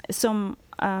some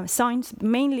signs,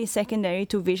 mainly secondary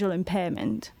to visual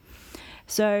impairment.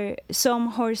 So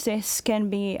some horses can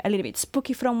be a little bit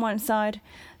spooky from one side,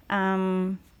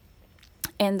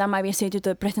 and that might be associated to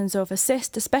the presence of a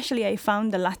cyst. Especially I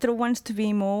found the lateral ones to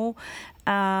be more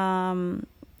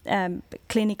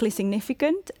clinically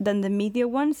significant than the medial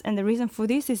ones. And the reason for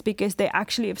this is because they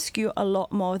actually obscure a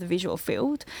lot more of the visual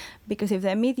field. Because if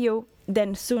they're medial,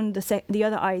 then soon the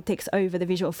other eye takes over the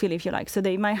visual field, if you like. So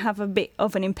they might have a bit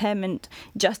of an impairment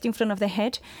just in front of the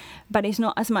head, but it's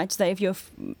not as much that if you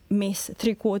miss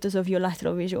 3/4 of your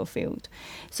lateral visual field.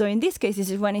 So in this case, this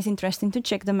is when it's interesting to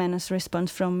check the Menas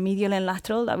response from medial and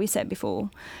lateral that we said before.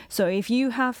 So if you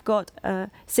have got a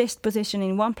cyst position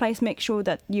in one place, make sure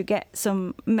that you get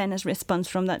some Menas response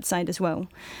from that side as well.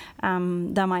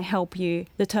 That might help you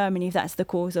determine if that's the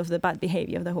cause of the bad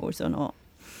behavior of the horse or not.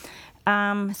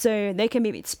 So they can be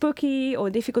a bit spooky or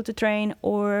difficult to train,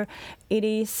 or it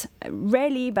is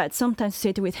rarely but sometimes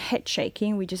associated with head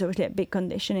shaking, which is obviously a big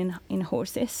condition in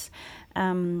horses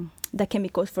that can be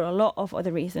caused for a lot of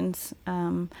other reasons,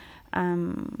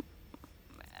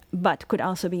 but could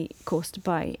also be caused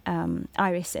by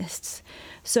iris cysts.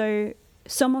 So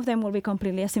some of them will be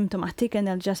completely asymptomatic and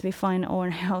they'll just be fine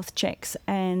on health checks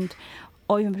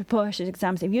or even precocious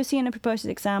exams. If you see in a precocious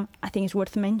exam, I think it's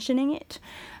worth mentioning it.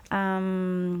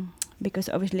 Because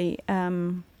obviously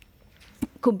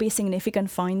could be significant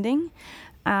finding,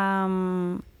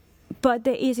 but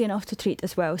they're easy enough to treat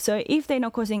as well. So if they're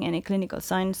not causing any clinical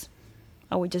signs,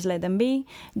 I would just let them be.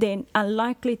 They're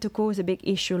unlikely to cause a big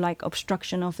issue like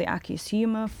obstruction of the aqueous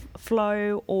humor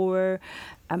flow or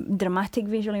dramatic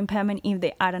visual impairment if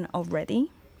they aren't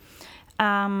already.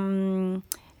 And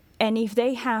if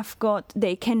they have got,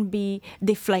 they can be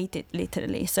deflated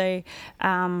literally. So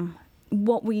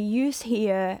what we use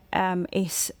here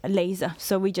is a laser.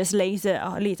 So we just laser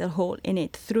a little hole in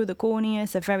it through the cornea.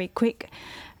 It's a very quick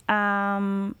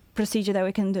procedure that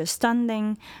we can do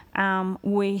standing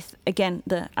with, again,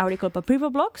 the auricular pupil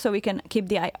block. So we can keep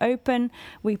the eye open.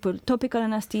 We put topical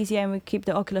anesthesia and we keep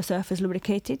the ocular surface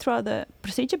lubricated throughout the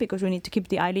procedure because we need to keep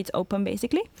the eyelids open,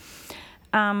 basically.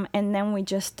 And then we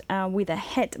just, with a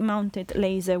head-mounted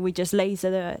laser, we just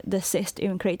laser the cyst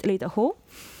and create a little hole.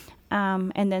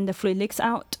 And then the fluid leaks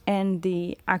out and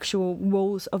the actual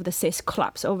walls of the cyst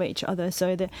collapse over each other.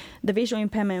 So the visual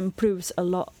impairment improves a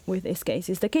lot with these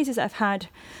cases. The cases I've had,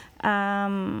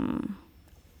 I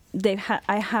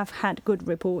have had good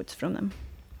reports from them.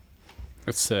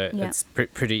 That's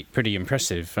pretty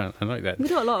impressive. I like that. We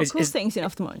do a lot of cool things in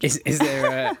ophthalmology. Is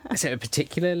there a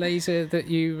particular laser that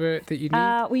you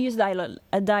need? We use a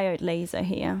diode laser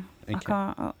here. Okay.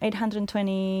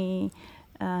 820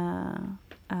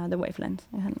 the wavelength.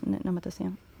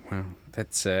 Wow,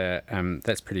 that's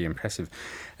pretty impressive.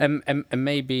 And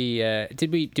maybe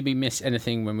did we miss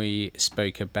anything when we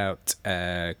spoke about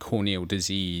corneal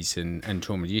disease and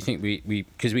trauma? Do you think we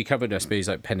because we covered, I suppose,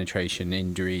 like penetration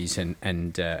injuries and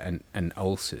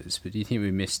ulcers, but do you think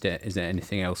we missed it? Is there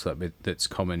anything else that's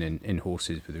common in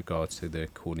horses with regards to the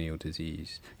corneal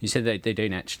disease? You said that they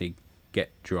don't actually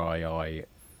get dry eye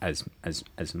as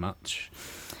much.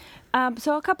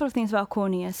 So a couple of things about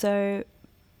cornea. So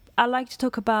I like to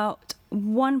talk about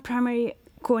one primary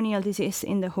corneal disease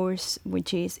in the horse,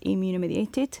 which is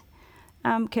immunomediated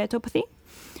keratopathy.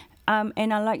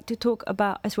 And I like to talk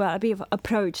about as well a bit of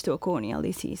approach to a corneal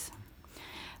disease.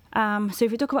 So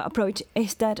if you talk about approach,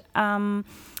 is that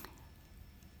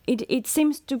it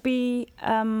seems to be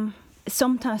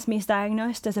sometimes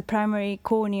misdiagnosed as a primary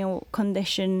corneal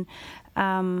condition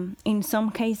in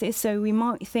some cases. So we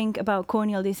might think about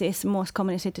corneal disease most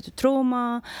commonly related to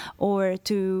trauma or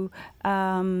to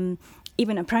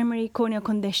even a primary corneal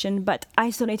condition, but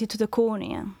isolated to the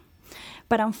cornea.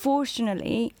 But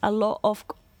unfortunately, a lot of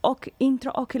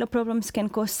intraocular problems can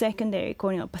cause secondary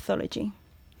corneal pathology.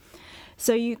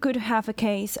 So you could have a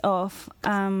case of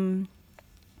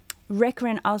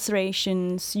recurrent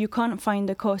ulcerations. You can't find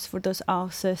the cause for those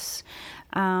ulcers,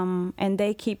 and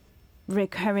they keep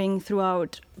recurring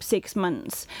throughout 6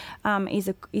 months.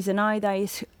 Is an eye that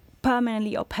is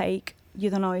permanently opaque. You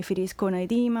don't know if it is corneal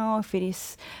edema, or if it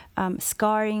is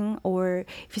scarring, or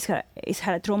if it's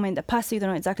had a trauma in the past. You don't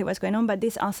know exactly what's going on, but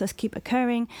these ulcers keep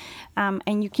occurring,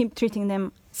 and you keep treating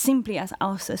them simply as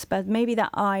ulcers. But maybe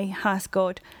that eye has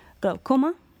got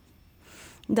glaucoma.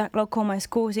 That glaucoma is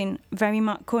causing very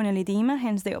much corneal edema,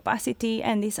 hence the opacity,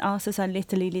 and these ulcers are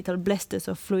literally little blisters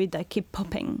of fluid that keep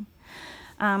popping.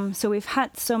 So we've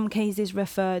had some cases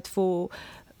referred for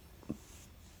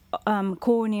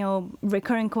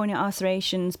recurring corneal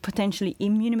ulcerations, potentially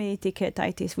immunomediated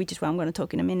keratitis, which is what I'm going to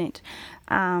talk in a minute,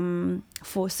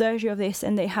 for surgery of this,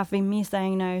 and they have been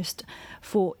misdiagnosed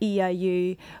for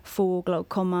EIU, for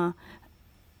glaucoma,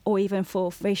 or even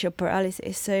for facial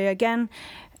paralysis. So again,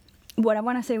 what I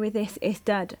want to say with this is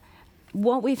that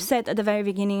what we've said at the very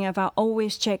beginning about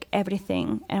always check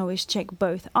everything and always check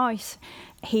both eyes,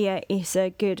 here is a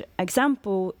good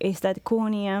example, is that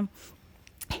cornea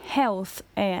health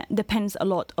depends a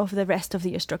lot of the rest of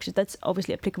the ear structures. That's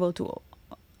obviously applicable to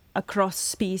across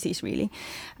species, really.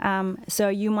 So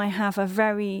you might have a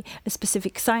very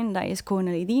specific sign that is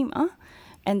corneal edema,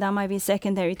 and that might be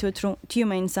secondary to a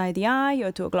tumor inside the eye,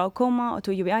 or to a glaucoma, or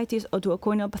to uveitis, or to a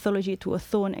corneal pathology, to a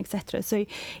thorn, etc. So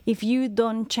if you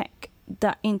don't check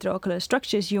the intraocular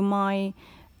structures, you might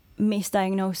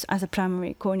misdiagnose as a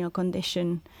primary corneal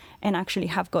condition and actually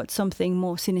have got something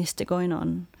more sinister going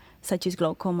on, such as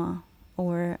glaucoma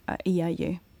or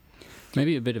EIU.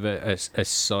 Maybe a bit of a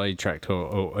sidetrack,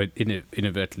 or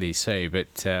inadvertently so,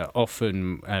 but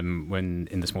often when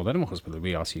in the small animal hospital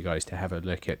we ask you guys to have a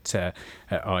look at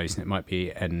eyes, and it might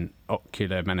be an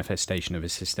ocular manifestation of a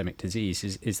systemic disease.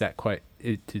 Is that quite?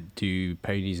 Do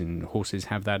ponies and horses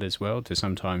have that as well? Do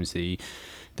sometimes the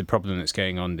problem that's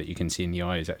going on that you can see in the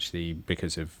eye is actually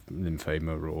because of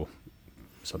lymphoma or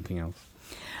something else?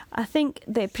 I think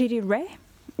they're pretty rare.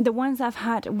 The ones I've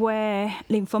had were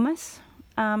lymphomas.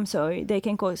 So they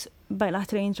can cause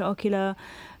bilateral intraocular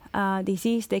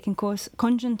disease. They can cause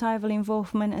conjunctival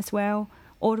involvement as well,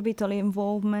 orbital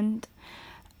involvement.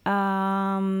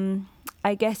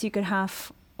 I guess you could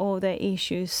have other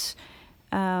issues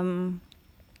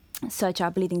such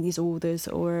as bleeding disorders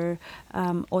or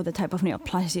other type of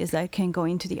neoplasias that can go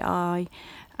into the eye,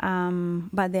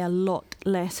 but they're a lot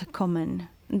less common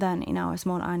than in our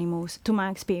small animals, to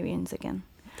my experience again.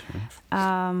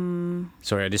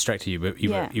 Sorry, I distracted you, but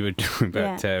you were talking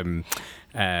about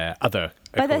other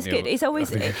But that's good. It's always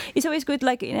good,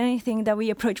 like in anything, that we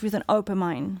approach with an open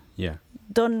mind. Yeah.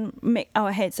 Don't make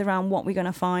our heads around what we're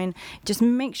gonna find. Just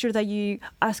make sure that you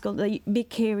ask all the, be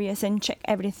curious and check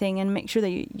everything, and make sure that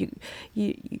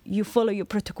you follow your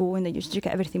protocol and that you check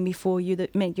everything before you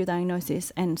make your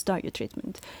diagnosis and start your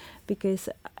treatment. Because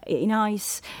in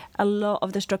eyes, a lot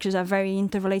of the structures are very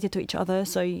interrelated to each other.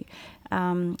 So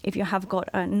if you have got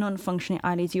a non-functioning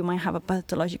eyelids, you might have a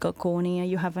pathological cornea.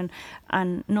 You have a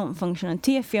non-functional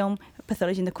tear film,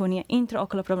 pathology in the cornea,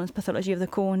 intraocular problems, pathology of the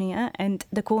cornea, and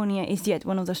the cornea is yet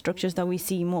one of the structures that we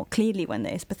see more clearly when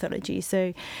there is pathology.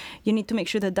 So you need to make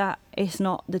sure that that is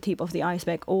not the tip of the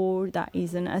iceberg, or that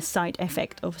isn't a side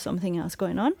effect of something else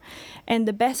going on. And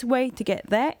the best way to get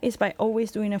there is by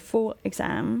always doing a full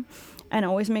exam, and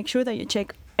always make sure that you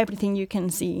check everything you can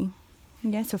see.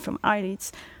 Yeah, so from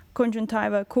eyelids,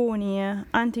 conjunctiva, cornea,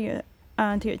 anterior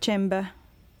chamber,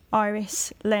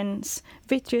 iris, lens,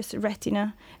 vitreous,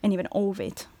 retina, and even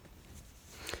orbit.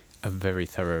 A very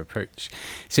thorough approach.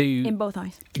 So in both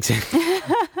eyes.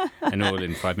 And all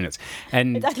in 5 minutes.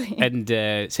 And exactly. And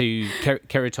so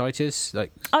keratitis,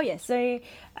 like. Oh yes. So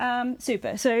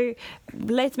super. So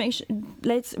let's make sure.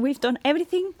 We've done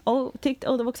everything. Ticked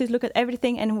all the boxes. Look at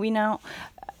everything, and we now.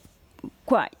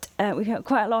 We have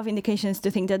quite a lot of indications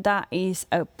to think that that is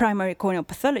a primary corneal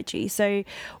pathology. So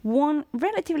one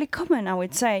relatively common, I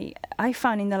would say, I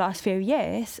found in the last few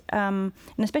years, and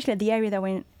especially at the area that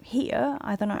we're here,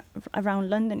 I don't know, around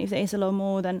London, if there is a lot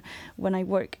more than when I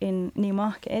work in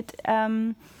Newmarket,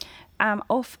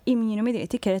 of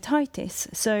immunomediated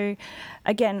keratitis. So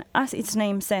again, as its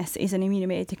name says, it's an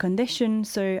immunomediated condition,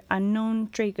 so a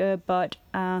non-trigger but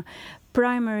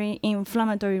primary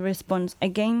inflammatory response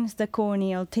against the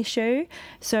corneal tissue.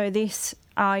 So these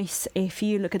eyes, if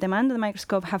you look at them under the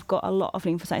microscope, have got a lot of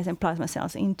lymphocytes and plasma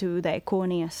cells into their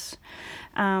corneas.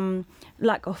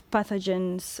 Lack of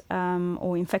pathogens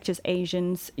or infectious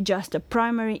agents, just a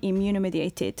primary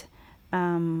immunomediated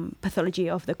pathology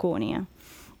of the cornea.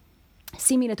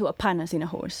 Similar to a panas in a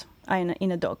horse,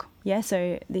 in a dog. Yeah,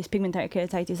 so this pigmentary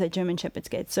keratitis that German Shepherds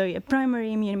get. So a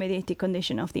primary immunomediated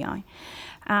condition of the eye.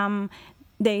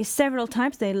 There's several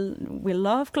types. We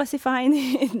love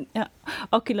classifying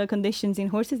ocular conditions in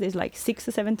horses. There's like 6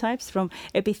 or 7 types, from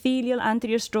epithelial,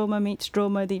 anterior stroma, mid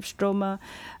stroma, deep stroma,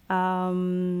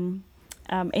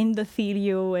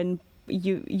 endothelial, and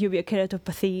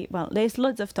uveikeratopathia. Well, there's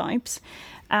lots of types.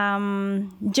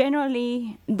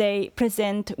 Generally, they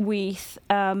present with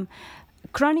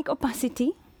chronic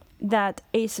opacity that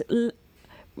is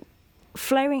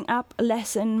flaring up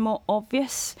less and more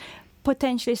obvious,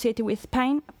 potentially associated with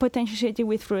pain, potentially associated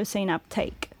with fluorescein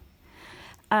uptake.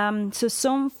 So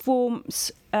some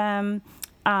forms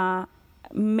are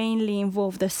mainly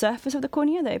involve the surface of the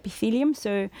cornea, the epithelium.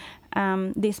 So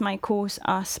this might cause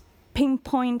us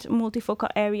pinpoint multifocal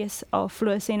areas of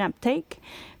fluorescein uptake,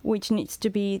 which needs to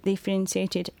be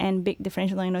differentiated, and big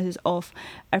differential diagnosis of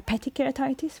herpetic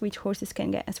keratitis, which horses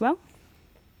can get as well.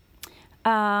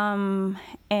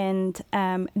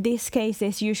 These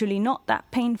cases usually not that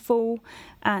painful,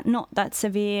 not that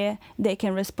severe. They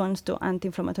can respond to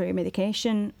anti-inflammatory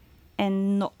medication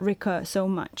and not recur so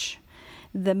much.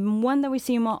 The one that we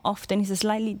see more often is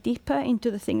slightly deeper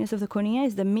into the thickness of the cornea,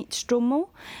 is the mid-stromal.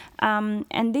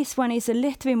 And this one is a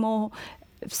little bit more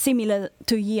similar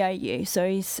to EIU, so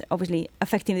it's obviously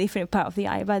affecting a different part of the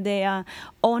eye, but they are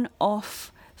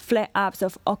on-off flare-ups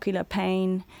of ocular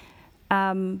pain,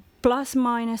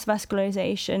 plus-minus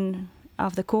vascularization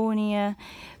of the cornea,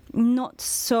 not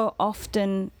so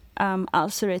often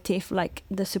ulcerative like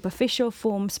the superficial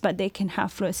forms, but they can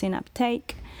have fluorescein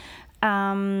uptake.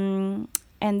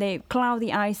 And the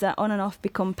cloudy eyes that on and off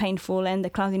become painful, and the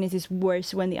cloudiness is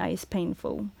worse when the eye is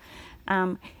painful.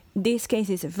 This case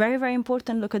is very, very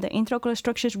important. Look at the intraocular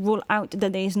structures, rule out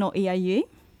that there is no EIU,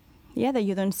 that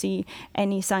you don't see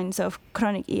any signs of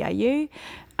chronic EIU.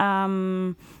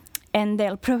 And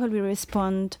they'll probably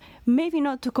respond, maybe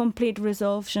not to complete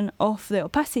resolution of the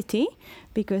opacity,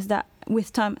 because that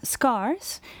with time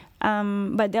scars,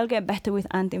 but they'll get better with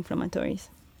anti-inflammatories.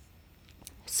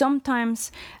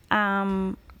 Sometimes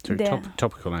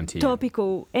topical anti.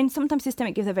 Topical, and sometimes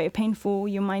systemic if they're very painful.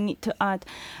 You might need to add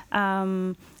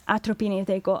atropine if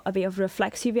they got a bit of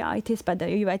reflex uveitis, but the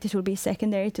uveitis will be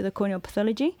secondary to the corneal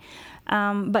pathology.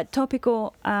 But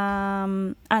topical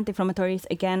anti-inflammatories,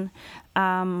 again,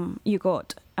 you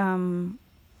got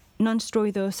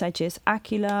non-steroidals such as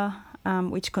Acula,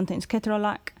 which contains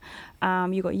ketorolac.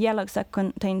 You got Yelox that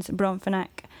contains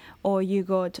bromfenac, or you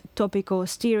got topical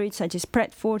steroids such as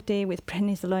Pret Forte with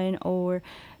prednisolone, or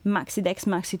Maxidex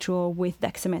Maxitrol with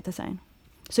dexamethasone.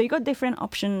 So you got different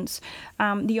options.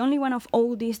 The only one of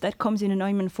all these that comes in an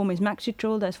ointment form is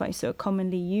Maxitrol. That's why it's so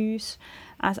commonly used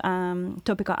as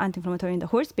topical anti-inflammatory in the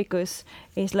horse, because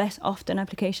it's less often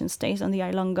application stays on the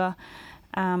eye longer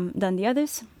than the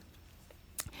others.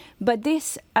 But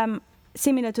this,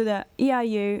 similar to the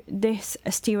EIU, this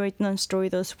steroid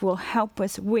non-steroidals will help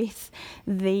us with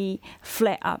the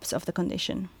flare-ups of the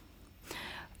condition.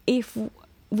 If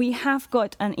we have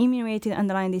got an immune-mediated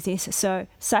underlying disease, so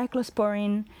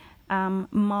cyclosporin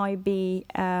might be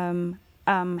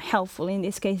helpful in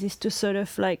this case, is to sort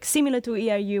of like similar to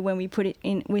EIU when we put it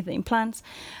in with the implants,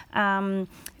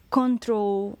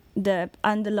 control the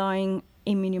underlying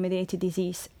immune-mediated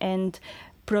disease and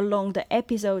prolong the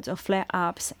episodes of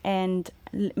flare-ups and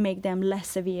make them less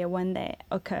severe when they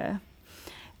occur.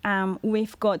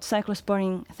 We've got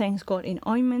cyclosporin, thanks God, in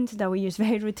ointment that we use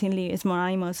very routinely as small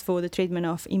animals for the treatment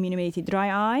of immune-mediated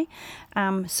dry eye.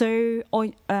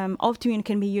 Optimune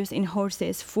can be used in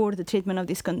horses for the treatment of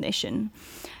this condition.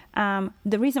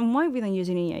 The reason why we don't use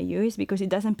it in EIU is because it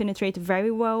doesn't penetrate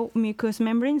very well mucous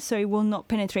membrane, so it will not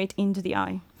penetrate into the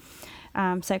eye.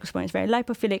 Cyclosporin is very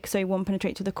lipophilic, so it won't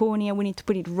penetrate to the cornea. We need to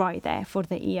put it right there for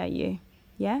the EIU.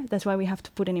 Yeah, that's why we have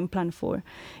to put an implant for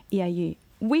EIU.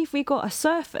 If we got a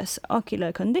surface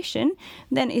ocular condition,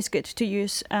 then it's good to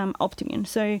use Optimune.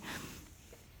 So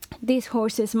these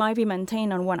horses might be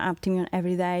maintained on one Optimune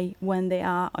every day when they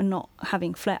are not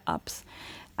having flare-ups.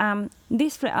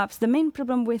 These flare-ups, the main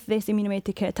problem with this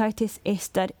immune-mediated keratitis is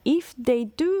that if they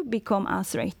do become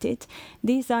ulcerated,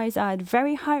 these eyes are at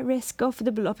very high risk of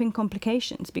developing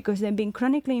complications because they've been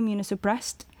chronically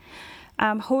immunosuppressed.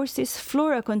 Horses'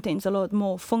 flora contains a lot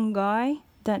more fungi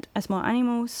than small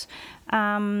animals,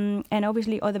 and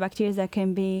obviously other bacteria that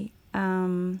can be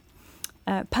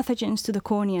pathogens to the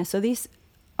cornea. So these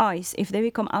eyes, if they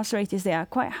become ulcerated, they are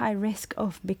quite high risk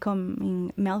of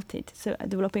becoming melted, so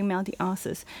developing melty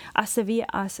ulcers, as severe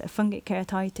as fungal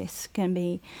keratitis can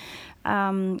be,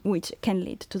 which can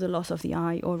lead to the loss of the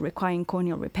eye or requiring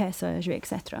corneal repair surgery,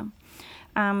 etc.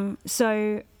 Apart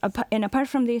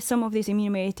from this, some of these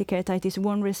immune-mediated keratitis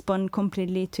won't respond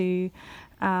completely to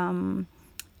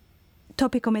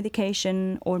topical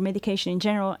medication or medication in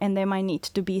general, and they might need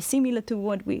to be similar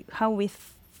to how we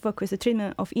focus the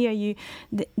treatment of EIU.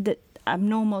 The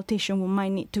abnormal tissue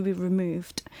might need to be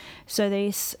removed. So there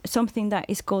is something that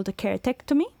is called a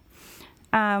keratectomy,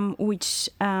 which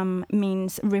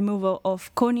means removal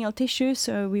of corneal tissue.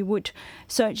 So we would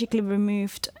surgically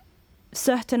remove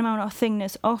certain amount of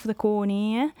thickness of the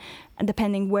cornea,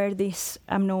 depending where this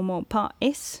abnormal part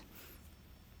is.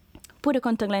 Put a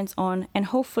contact lens on, and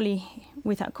hopefully,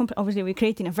 obviously we're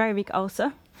creating a very big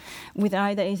ulcer with an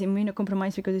eye that is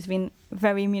immunocompromised because it's been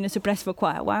very immunosuppressed for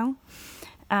quite a while.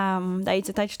 That it's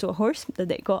attached to a horse, that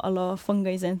they got a lot of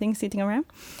fungi and things sitting around.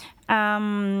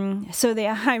 So they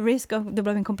are high risk of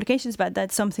developing complications, but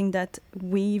that's something that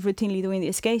we routinely do in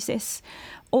these cases.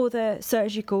 Other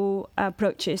surgical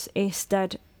approaches is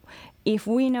that if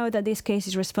we know that these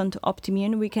cases respond to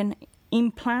Optimune, we can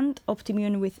implant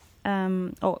Optimune with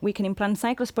or we can implant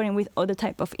cyclosporin with other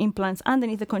type of implants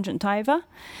underneath the conjunctiva.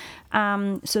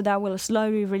 So that will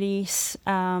slowly release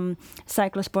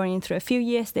cyclosporin through a few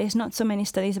years. There's not so many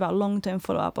studies about long-term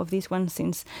follow-up of this one,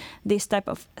 since this type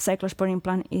of cyclosporin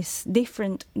implant is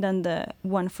different than the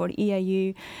one for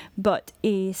EIU, but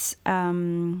is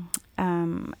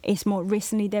more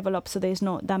recently developed, so there's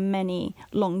not that many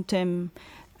long-term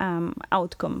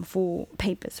outcome for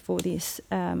papers for this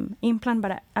implant,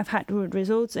 but I've had good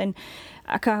results, and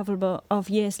a couple of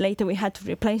years later we had to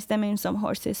replace them in some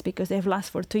horses because they've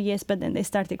lasted for 2 years, but then they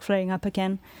started flaring up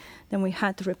again. Then we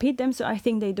had to repeat them, so I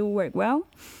think they do work well.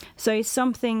 So it's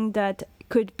something that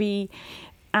could be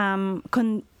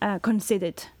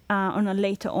considered on a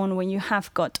later on when you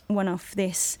have got one of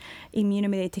this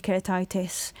immune-mediated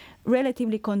keratitis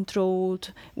relatively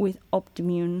controlled with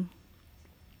Optimune.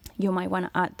 You might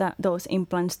want to add those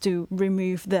implants to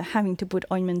remove the having to put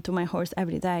ointment to my horse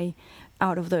every day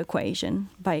out of the equation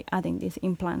by adding these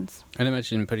implants. And I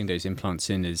imagine putting those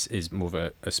implants in is more of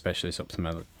a specialist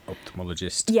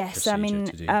ophthalmologist. Yes, I mean,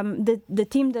 the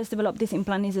team that's developed this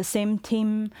implant is the same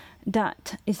team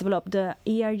that has developed the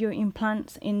EIU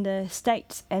implants in the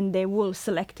States, and they will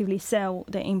selectively sell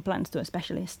the implants to a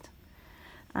specialist.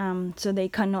 So they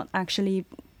cannot actually,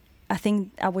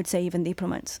 I would say even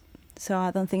diplomats. So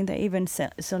I don't think they even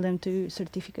sell them to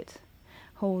certificate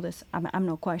holders. I'm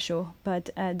not quite sure, but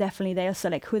definitely they'll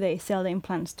select who they sell the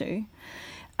implants to.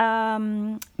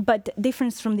 But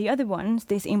difference from the other ones,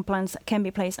 these implants can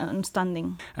be placed on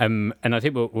standing. And I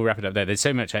think we'll wrap it up there. There's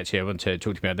so much actually I want to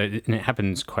talk to you about, and it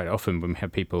happens quite often when we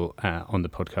have people on the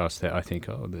podcast that I think,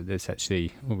 there's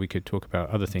actually, we could talk about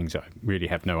other things that I really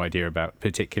have no idea about,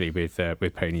 particularly with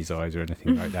ponies' eyes or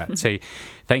anything like that. So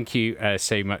thank you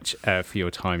so much for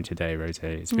your time today, Rosé.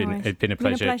 It's been a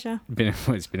pleasure.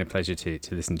 It's been a pleasure to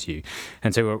listen to you.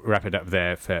 And so we'll wrap it up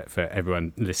there for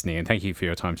everyone listening. And thank you for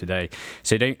your time today.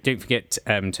 So don't forget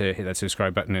to hit that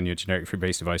subscribe button on your generic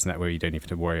fruit-based device, and that way you don't even have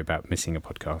to worry about missing a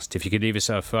podcast. If you could leave us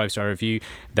a 5-star review,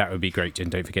 that would be great.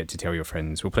 And don't forget to tell your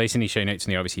friends. We'll place any show notes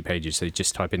on the RVC pages, so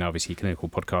just type in RVC Clinical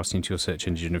Podcast into your search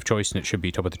engine of choice, and it should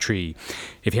be top of the tree.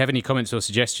 If you have any comments or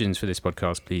suggestions for this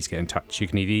podcast, please get in touch. You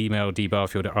can either email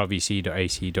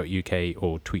dbarfield@rvc.ac.uk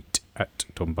or tweet at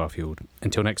Tom Barfield.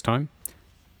 Until next time,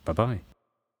 bye-bye.